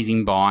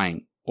amazing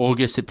buying.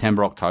 August,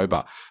 September,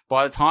 October.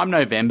 By the time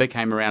November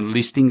came around,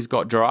 listings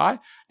got dry,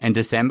 and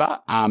December,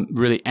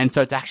 really. And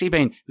so it was actually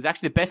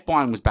the best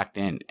buying was back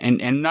then.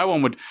 And no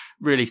one would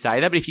really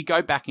say that, but if you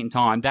go back in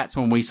time, that's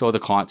when we saw the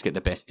clients get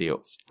the best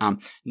deals.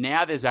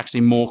 Now there's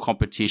actually more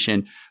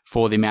competition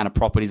for the amount of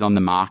properties on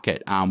the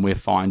market, we're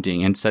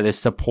finding. And so there's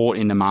support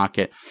in the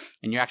market,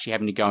 and you're actually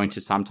having to go into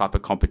some type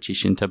of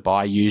competition to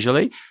buy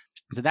usually.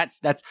 So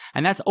that's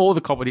all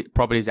the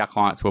properties our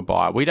clients will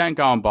buy. We don't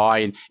go and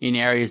buy in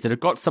areas that have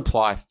got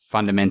supply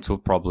fundamental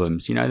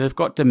problems. They've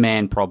got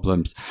demand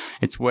problems.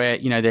 It's where,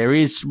 there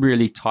is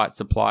really tight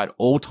supply at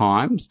all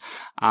times.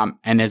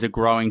 And there's a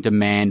growing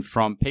demand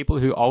from people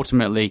who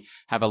ultimately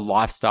have a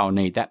lifestyle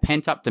need. That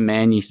pent up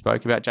demand you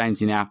spoke about,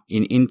 James,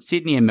 in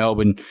Sydney and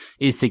Melbourne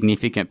is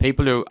significant.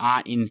 People who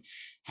aren't in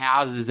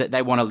houses that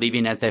they want to live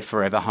in as their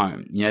forever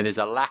home. There's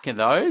a lack of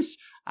those.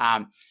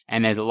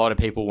 And there's a lot of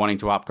people wanting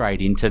to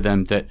upgrade into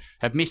them that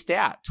have missed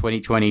out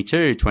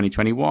 2022,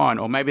 2021,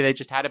 or maybe they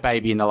just had a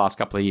baby in the last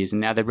couple of years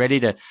and now they're ready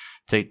to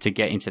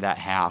get into that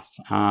house.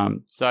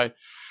 So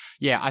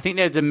yeah, I think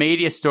there's a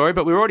media story,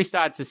 but we've already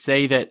started to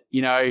see that,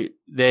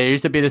 there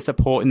is a bit of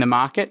support in the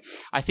market.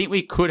 I think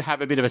we could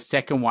have a bit of a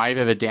second wave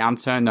of a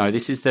downturn, though.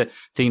 This is the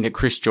thing that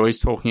Chris Joy's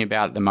talking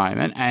about at the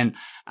moment, and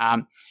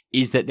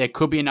is that there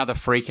could be another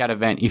freak out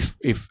event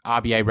if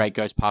RBA rate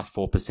goes past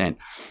 4%.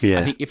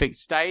 Yeah. I think if it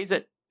stays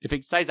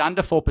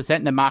under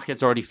 4%, the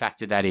market's already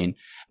factored that in.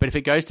 But if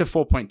it goes to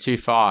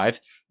 4.25,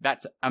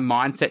 that's a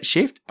mindset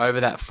shift over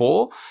that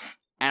 4.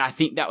 And I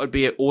think that would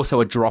be also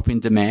a drop in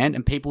demand,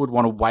 and people would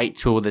want to wait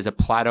till there's a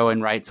plateau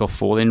in rates or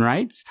fall in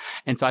rates.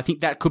 And so I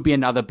think that could be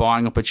another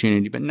buying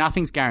opportunity, but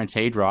nothing's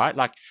guaranteed, right?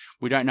 Like,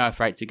 we don't know if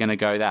rates are going to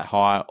go that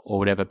high or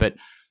whatever, but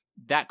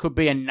that could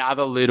be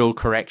another little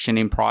correction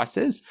in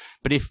prices.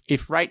 But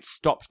if rates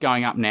stops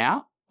going up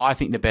now, I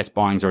think the best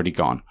buying's already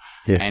gone.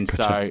 Yeah, and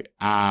gotcha.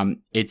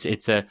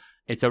 So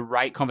it's a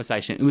rate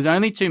conversation. It was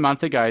only 2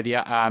 months ago,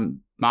 the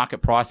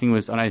market pricing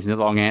was, I know this is a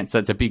long answer,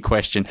 it's a big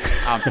question.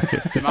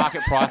 The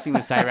market pricing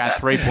was, say, around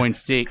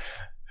 3.6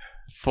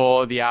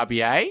 for the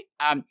RBA.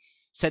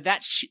 So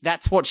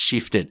that's what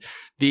shifted.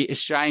 The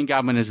Australian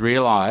government has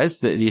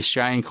realised that the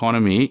Australian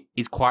economy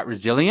is quite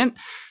resilient,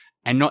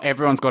 and not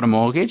everyone's got a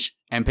mortgage,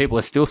 and people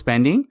are still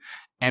spending,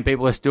 and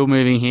people are still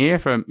moving here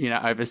from,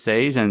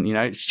 overseas,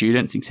 and,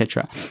 students,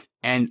 etc.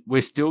 And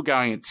we're still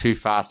going at too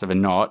fast of a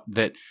knot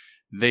that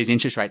these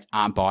interest rates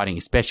aren't biting,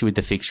 especially with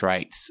the fixed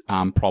rates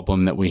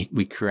problem that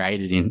we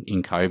created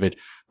in COVID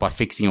by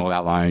fixing all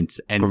our loans.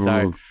 And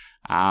so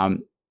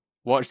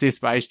watch this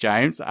space,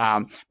 James.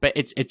 But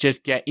it's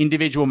just get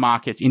individual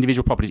markets,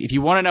 individual properties. If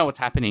you want to know what's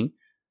happening,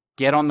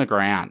 get on the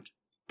ground.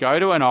 Go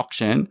to an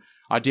auction,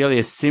 ideally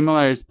as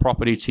similar as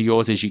property to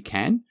yours as you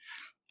can,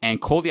 and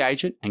call the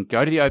agent and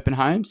go to the open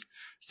homes.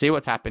 See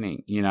what's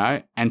happening,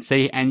 and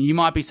see, and you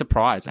might be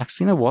surprised.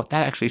 Actually, you know what?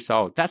 That actually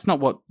sold. That's not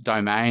what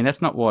Domain. That's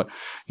not what,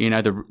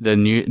 the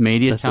new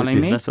media is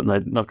telling me. That's what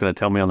they're not going to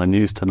tell me on the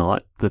news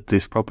tonight, that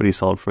this property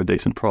sold for a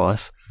decent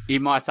price.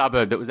 In my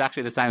suburb that was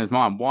actually the same as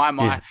mine. Why am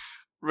I,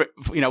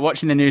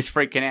 watching the news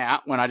freaking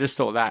out when I just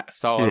saw that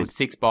sold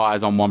 6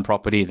 buyers on one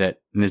property and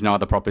there's no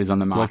other properties on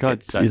the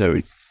market?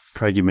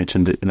 Craig, you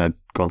mentioned it,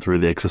 gone through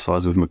the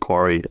exercise with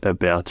Macquarie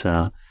about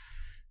the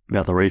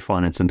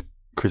refinance, and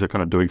Chris are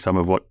kind of doing some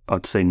of what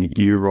I've seen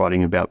you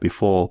writing about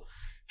before: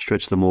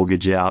 stretch the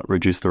mortgage out,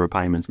 reduce the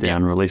repayments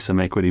down, release some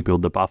equity,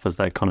 build the buffers,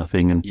 that kind of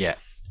thing.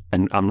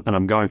 And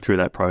I'm going through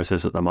that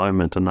process at the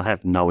moment, and I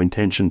have no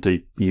intention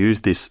to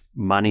use this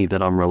money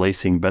that I'm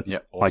releasing, but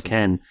awesome. I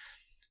can.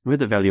 Where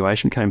the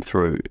valuation came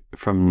through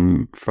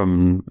from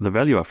the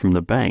valuer from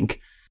the bank,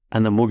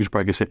 and the mortgage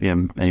broker sent me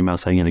an email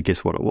saying,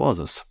 guess what it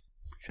was?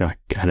 I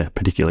had a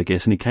particular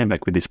guess, and he came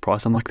back with this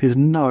price. I'm like, there's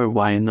no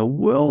way in the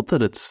world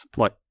that it's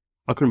like.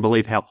 I couldn't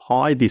believe how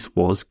high this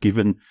was,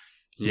 given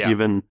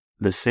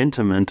the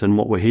sentiment and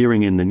what we're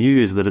hearing in the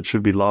news, that it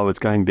should be low. It's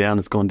going down.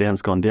 It's gone down.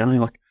 It's gone down. And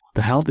you're like,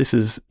 the hell? This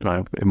is,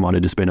 it might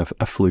have just been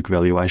a fluke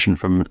valuation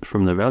from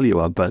the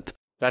valuer, but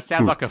that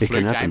sounds like a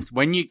fluke, James.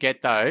 When you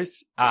get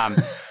those,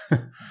 act.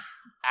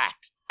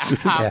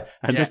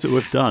 And that's what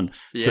we've done.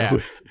 Yeah.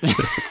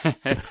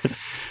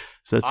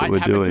 So that's what we're doing.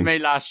 It happened to me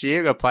last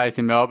year. I got a place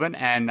in Melbourne,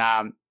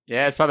 and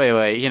it's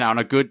probably on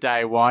a good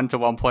day 1 to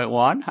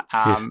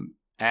 1.1.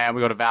 And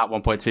we got about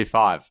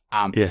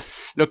 1.25.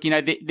 Look,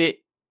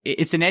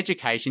 it's an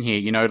education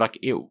here.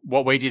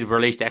 What we did,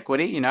 released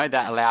equity.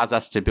 That allows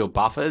us to build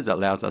buffers. It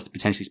allows us to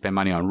potentially spend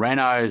money on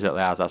renos. It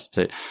allows us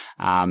to,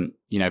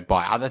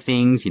 buy other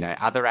things.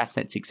 Other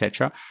assets,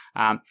 etc.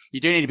 You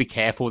do need to be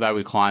careful though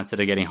with clients that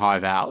are getting high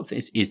vals.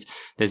 Is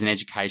there's an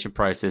education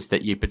process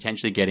that you're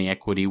potentially getting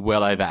equity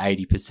well over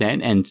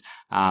 80%,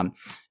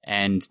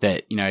 and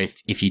that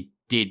if you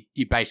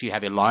basically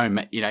have a loan,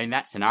 in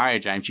that scenario,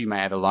 James, you may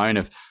have a loan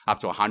of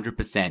up to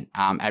 100%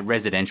 at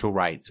residential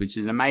rates, which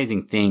is an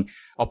amazing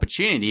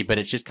opportunity, but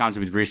it just comes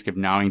with risk of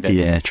knowing that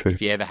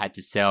if you ever had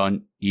to sell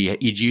and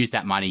you'd use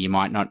that money, you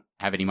might not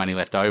have any money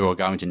left over or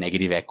go into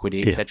negative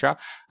equity, etc.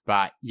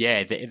 But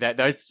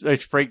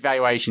those freak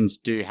valuations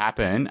do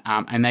happen,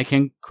 and they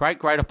can create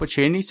great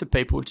opportunities for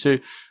people to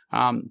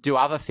do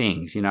other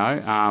things,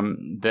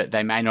 that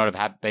they may not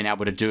have been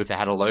able to do if they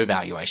had a low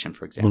valuation,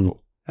 for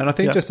example. And I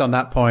think just on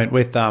that point,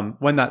 with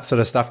when that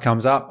sort of stuff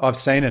comes up, I've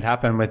seen it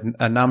happen with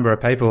a number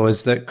of people,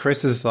 is that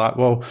Chris is like,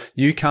 well,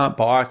 you can't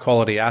buy a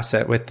quality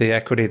asset with the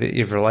equity that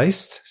you've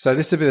released. So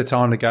this would be the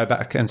time to go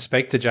back and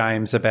speak to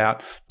James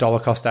about dollar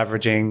cost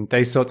averaging,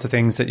 these sorts of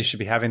things, that you should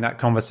be having that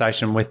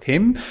conversation with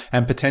him,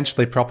 and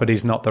potentially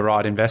property's not the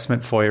right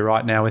investment for you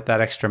right now with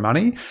that extra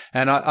money.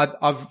 And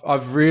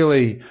I've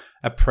really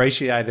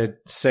appreciated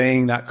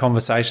seeing that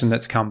conversation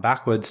that's come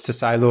backwards to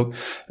say, look,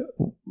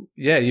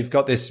 yeah, you've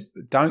got this.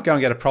 Don't go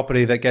and get a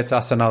property that gets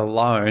us another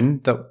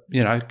loan that,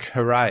 you know,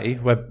 hooray,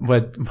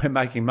 we're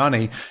making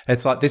money.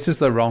 It's like, this is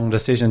the wrong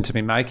decision to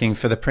be making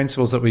for the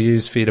principles that we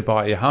use for you to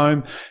buy your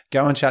home.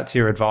 Go and chat to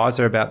your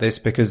advisor about this,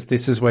 because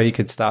this is where you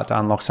could start to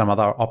unlock some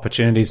other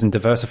opportunities and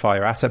diversify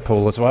your asset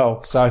pool as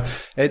well. So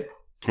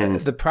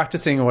the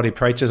practicing of what he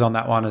preaches on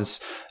that one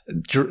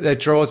it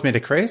draws me to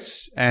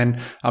Chris.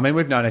 And I mean,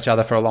 we've known each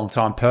other for a long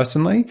time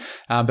personally,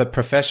 but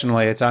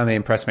professionally, it's only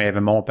impressed me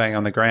even more being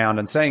on the ground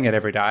and seeing it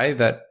every day,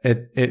 that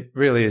it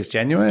really is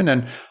genuine.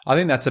 And I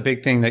think that's a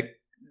big thing that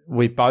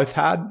we both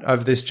had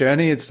over this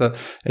journey. It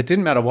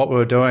didn't matter what we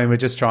were doing. We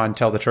just try and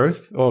tell the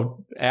truth, or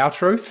our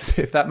truth,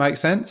 if that makes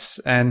sense,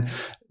 and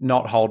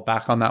not hold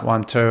back on that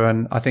one too.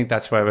 And I think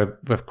that's where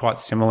we're quite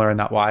similar in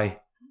that way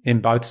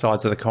in both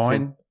sides of the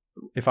coin.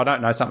 If I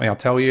don't know something, I'll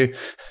tell you.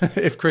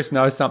 If Chris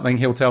knows something,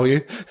 he'll tell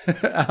you.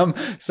 And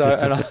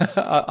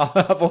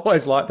I've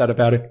always liked that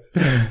about him.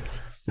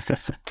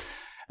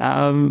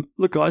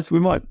 Look, guys, we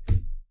might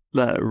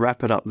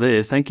wrap it up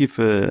there. Thank you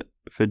for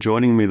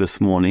joining me this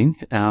morning.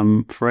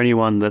 For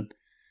anyone that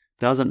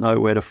doesn't know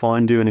where to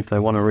find you, and if they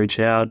want to reach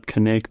out,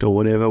 connect or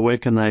whatever, where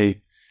can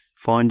they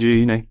find you?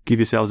 You know, give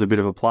yourselves a bit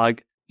of a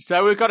plug.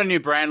 So we've got a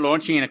new brand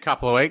launching in a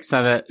couple of weeks,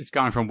 so that it's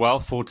going from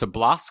Wealthful to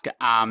Blusk.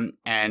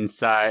 And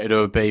so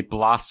it'll be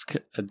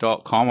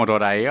blusk.com or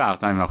 .au. I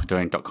don't know if we're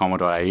doing .com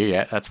or .au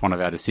yet. That's one of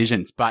our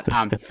decisions. But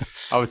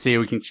obviously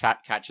we can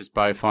catch us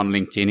both on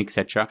LinkedIn,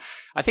 etc.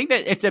 I think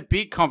that it's a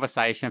big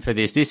conversation for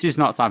this. This is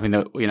not something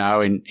that, you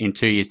know, in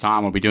 2 years'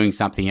 time we'll be doing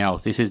something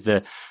else. This is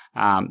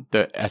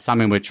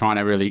something we're trying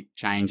to really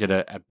change at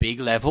a big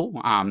level,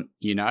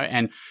 you know.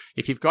 And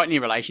if you've got any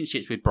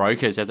relationships with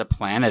brokers as a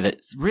planner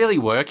that's really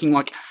working,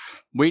 like,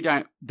 we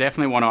don't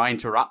definitely want to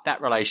interrupt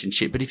that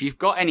relationship. But if you've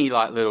got any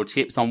like little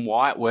tips on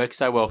why it works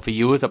so well for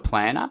you as a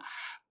planner,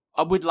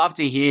 I would love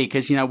to hear,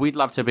 because, you know, we'd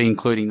love to be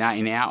including that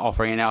in our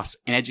offering and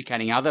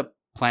educating other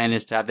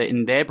planners to have that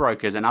in their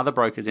brokers and other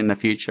brokers in the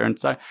future. And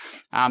so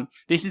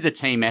this is a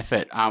team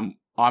effort.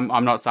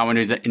 I'm not someone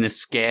who's in a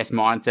scarce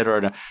mindset,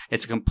 or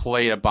it's a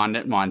complete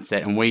abundant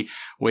mindset. And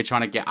we're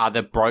trying to get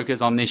other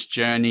brokers on this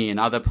journey and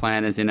other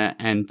planners in it.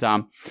 And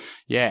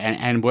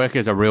and work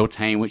as a real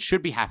team, which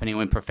should be happening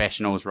when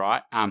professionals,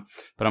 right?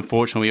 But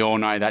unfortunately, we all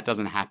know that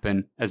doesn't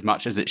happen as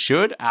much as it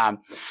should. And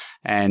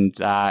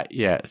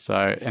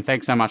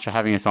thanks so much for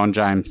having us on,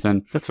 James.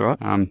 And that's all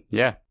right.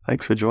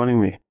 Thanks for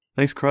joining me.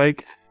 Thanks,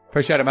 Craig.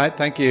 Appreciate it, mate.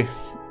 Thank you.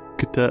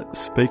 Good to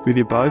speak with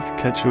you both.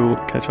 Catch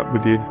up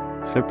with you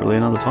separately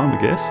another time,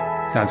 I guess.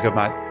 Sounds good,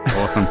 mate.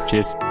 Awesome.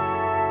 Cheers.